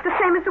looks the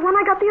same as the one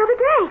I got the other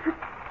day.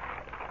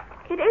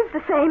 It is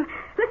the same.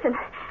 Listen,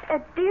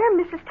 dear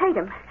Mrs.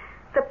 Tatum,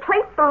 the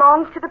plate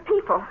belongs to the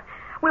people.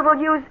 We will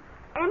use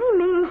any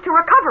means to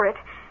recover it.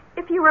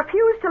 If you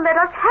refuse to let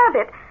us have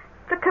it,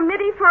 The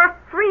Committee for a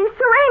Free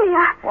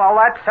Serenia. Well,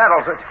 that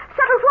settles it.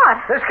 Settles what?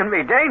 This can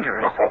be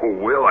dangerous. Oh,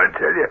 Will, I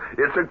tell you,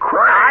 it's a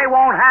crime. I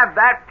won't have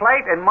that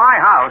plate in my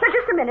house. Now,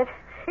 just a minute.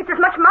 It's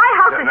as much my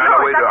house as No,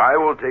 yours. wait. I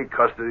will take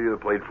custody of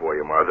the plate for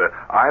you, Martha.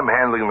 I'm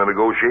handling the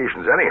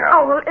negotiations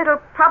anyhow. Oh, well,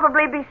 it'll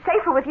probably be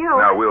safer with you.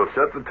 Now, we'll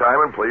set the time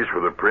and place for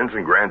the Prince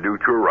and Grand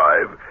Duke to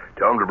arrive.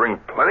 Tell them to bring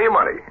plenty of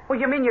money. Well,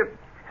 you mean you're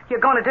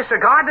going to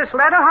disregard this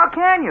letter? How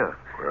can you?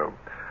 Well,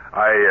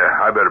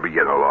 I better be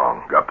getting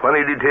along. Got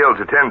plenty of details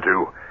to tend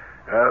to.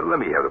 Let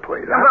me have the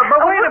plate. Huh?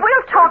 But wait a minute.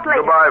 We'll talk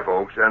later. Goodbye,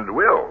 folks. And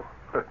Will,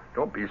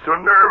 don't be so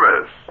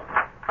nervous.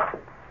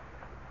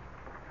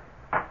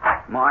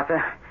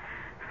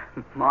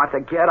 Martha,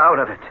 get out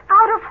of it.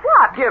 Out of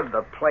what? Give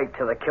the plate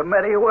to the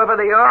committee, whoever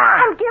they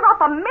are. And give up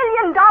 $1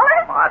 million?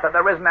 Martha,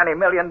 there isn't any $1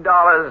 million.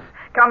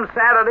 Come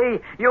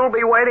Saturday, you'll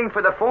be waiting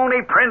for the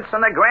phony Prince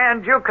and the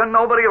Grand Duke, and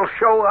nobody will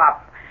show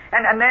up.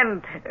 And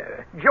then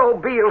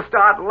Joe B will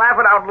start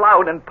laughing out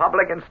loud in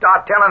public and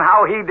start telling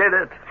how he did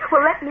it.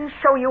 Well, let me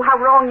show you how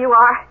wrong you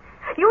are.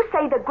 You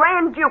say the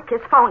Grand Duke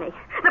is phony.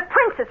 The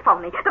Prince is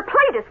phony. The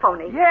plate is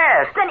phony.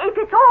 Yes. Then if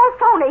it's all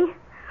phony,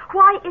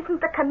 why isn't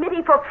the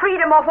Committee for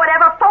Freedom or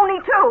whatever phony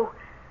too?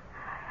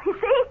 You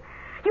see?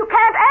 You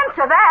can't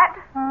answer that.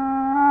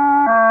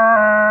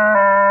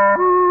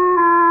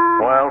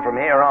 Well, from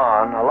here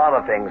on, a lot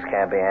of things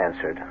can't be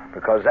answered.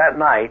 Because that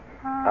night,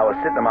 I was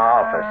sitting in my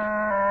office.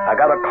 I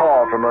got a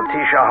call from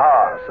Letitia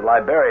Haas, a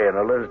librarian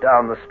who lives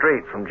down the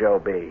street from Joe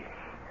B.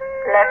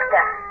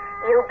 Lester,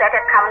 you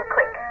better come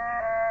quick.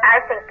 I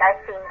think I've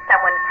seen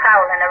someone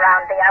prowling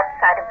around the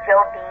outside of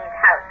Joe B.'s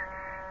house.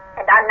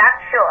 And I'm not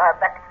sure,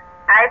 but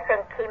I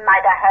think he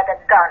might have had a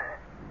gun.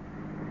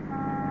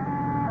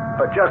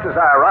 But just as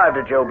I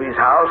arrived at Joe B.'s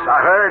house,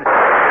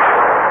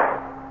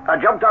 I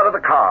jumped out of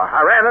the car.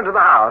 I ran into the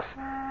house.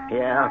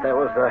 Yeah, there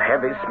was the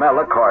heavy smell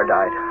of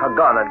cordite. A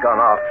gun had gone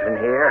off in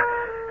here.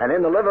 And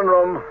in the living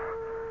room,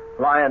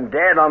 lying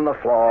dead on the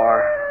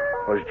floor,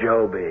 was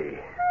Joe B.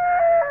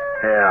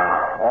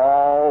 Yeah,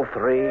 all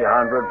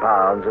 300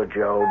 pounds of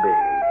Joe B.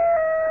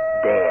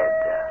 Dead.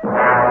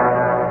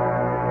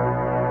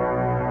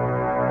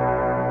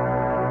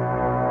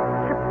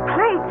 The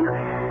plate,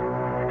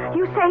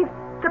 you say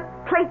the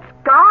plate's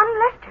gone,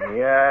 Lester?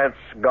 Yeah,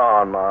 it's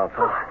gone, Martha.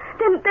 Oh,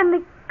 then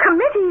the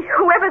committee,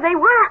 whoever they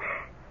were,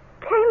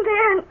 came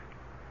there and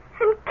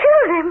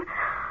killed him.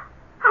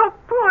 Oh,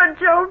 poor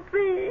Joe B.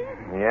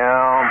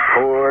 Yeah,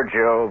 poor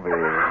Joe B.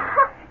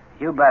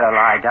 You better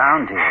lie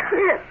down, dear.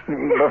 Yes.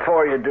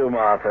 Before you do,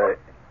 Martha,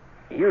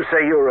 you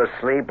say you were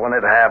asleep when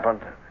it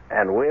happened,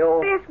 and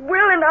Will? Yes,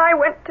 Will and I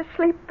went to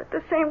sleep at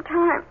the same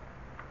time.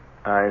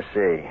 I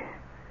see.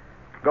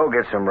 Go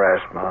get some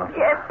rest, Martha.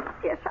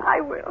 Yes, I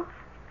will.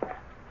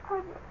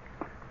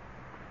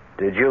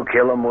 Did you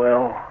kill him,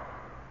 Will?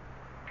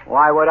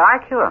 Why would I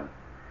kill him?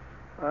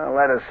 Well,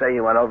 let us say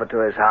you went over to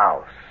his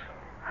house.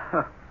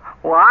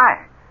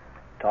 Why?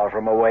 Taught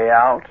him a way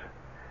out.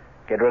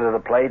 Get rid of the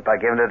plate by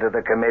giving it to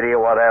the committee or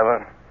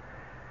whatever.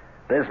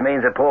 This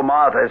means that poor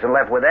Martha isn't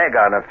left with egg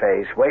on her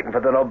face, waiting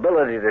for the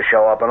nobility to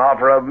show up and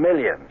offer her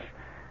millions.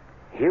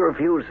 He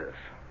refuses.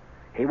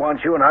 He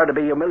wants you and her to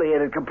be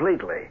humiliated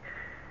completely.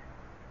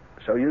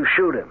 So you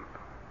shoot him.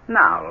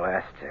 Now,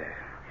 Lester,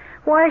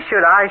 why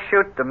should I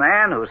shoot the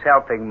man who's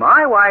helping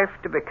my wife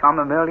to become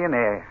a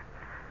millionaire?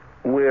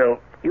 Will,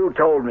 you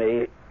told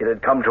me it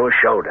had come to a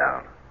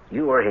showdown.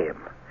 You or him.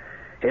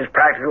 His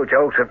practical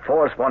jokes had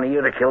forced one of you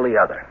to kill the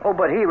other. Oh,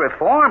 but he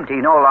reformed. He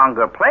no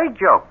longer played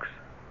jokes.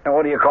 And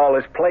what do you call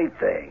this plate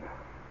thing?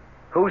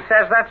 Who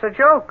says that's a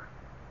joke?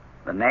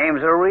 The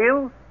names are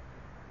real?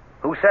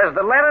 Who says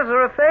the letters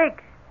are a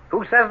fake?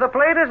 Who says the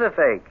plate is a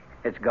fake?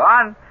 It's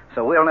gone,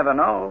 so we'll never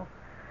know.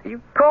 You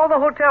call the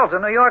hotels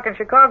in New York and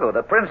Chicago.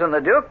 The Prince and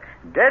the Duke,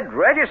 dead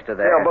register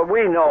there. Yeah, but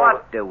we know...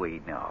 What do we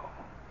know?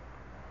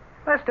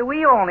 Lester,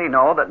 we only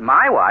know that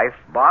my wife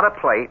bought a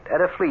plate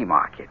at a flea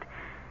market.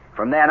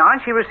 From then on,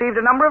 she received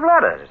a number of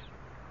letters.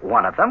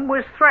 One of them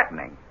was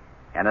threatening.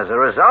 And as a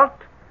result,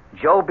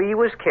 Joe B.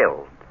 was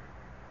killed.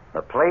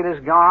 The plate is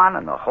gone,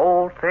 and the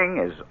whole thing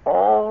is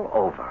all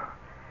over.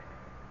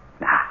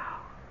 Now,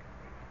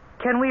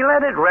 can we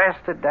let it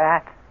rest at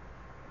that?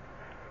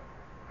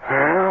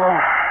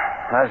 Well,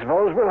 I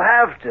suppose we'll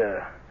have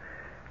to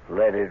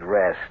let it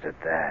rest at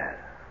that.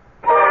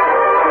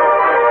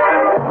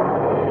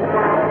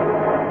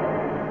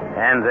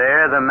 And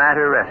there the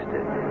matter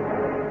rested.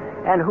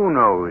 And who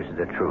knows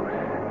the truth?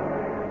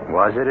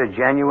 Was it a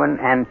genuine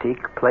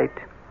antique plate?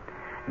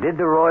 Did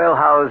the royal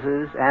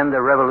houses and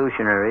the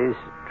revolutionaries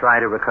try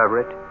to recover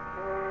it?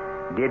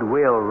 Did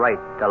Will write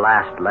the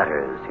last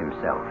letters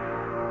himself?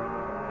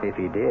 If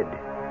he did,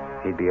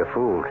 he'd be a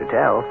fool to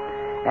tell.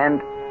 And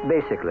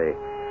basically,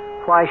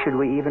 why should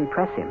we even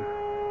press him?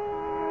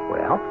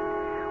 Well,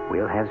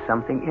 we'll have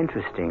something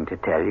interesting to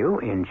tell you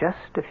in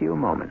just a few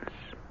moments.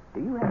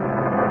 Do you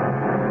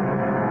have...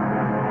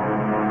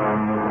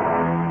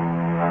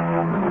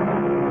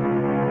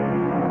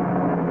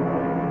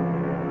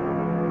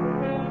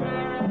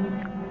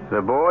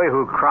 The Boy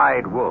Who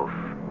Cried Wolf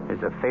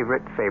is a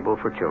favorite fable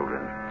for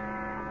children.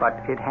 but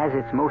it has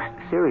its most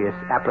serious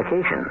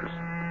applications.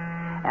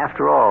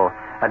 After all,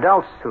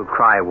 adults who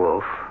cry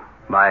wolf,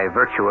 by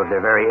virtue of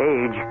their very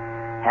age,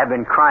 have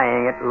been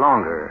crying it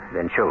longer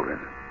than children.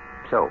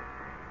 So,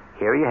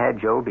 here you had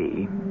Joe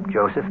B.,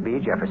 Joseph B.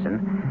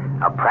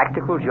 Jefferson, a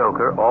practical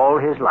joker all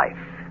his life.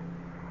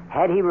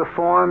 Had he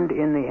reformed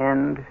in the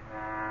end,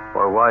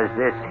 or was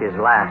this his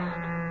last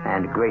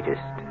and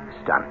greatest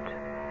stunt?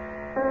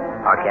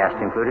 Our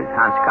cast included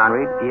Hans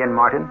Conried, Ian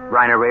Martin,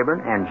 Rainer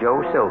Rayburn, and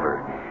Joe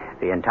Silver.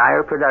 The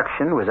entire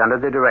production was under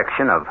the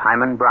direction of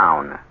Hyman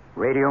Brown.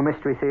 Radio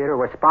Mystery Theater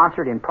was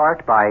sponsored in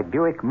part by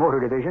Buick Motor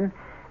Division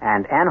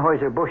and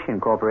Anheuser-Busch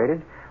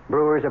Incorporated,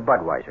 brewers of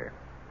Budweiser.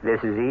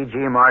 This is E.G.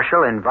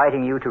 Marshall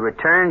inviting you to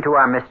return to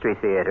our Mystery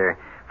Theater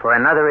for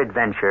another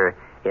adventure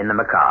in the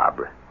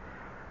macabre.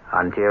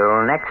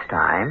 Until next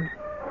time,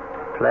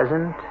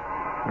 pleasant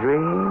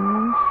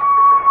dreams.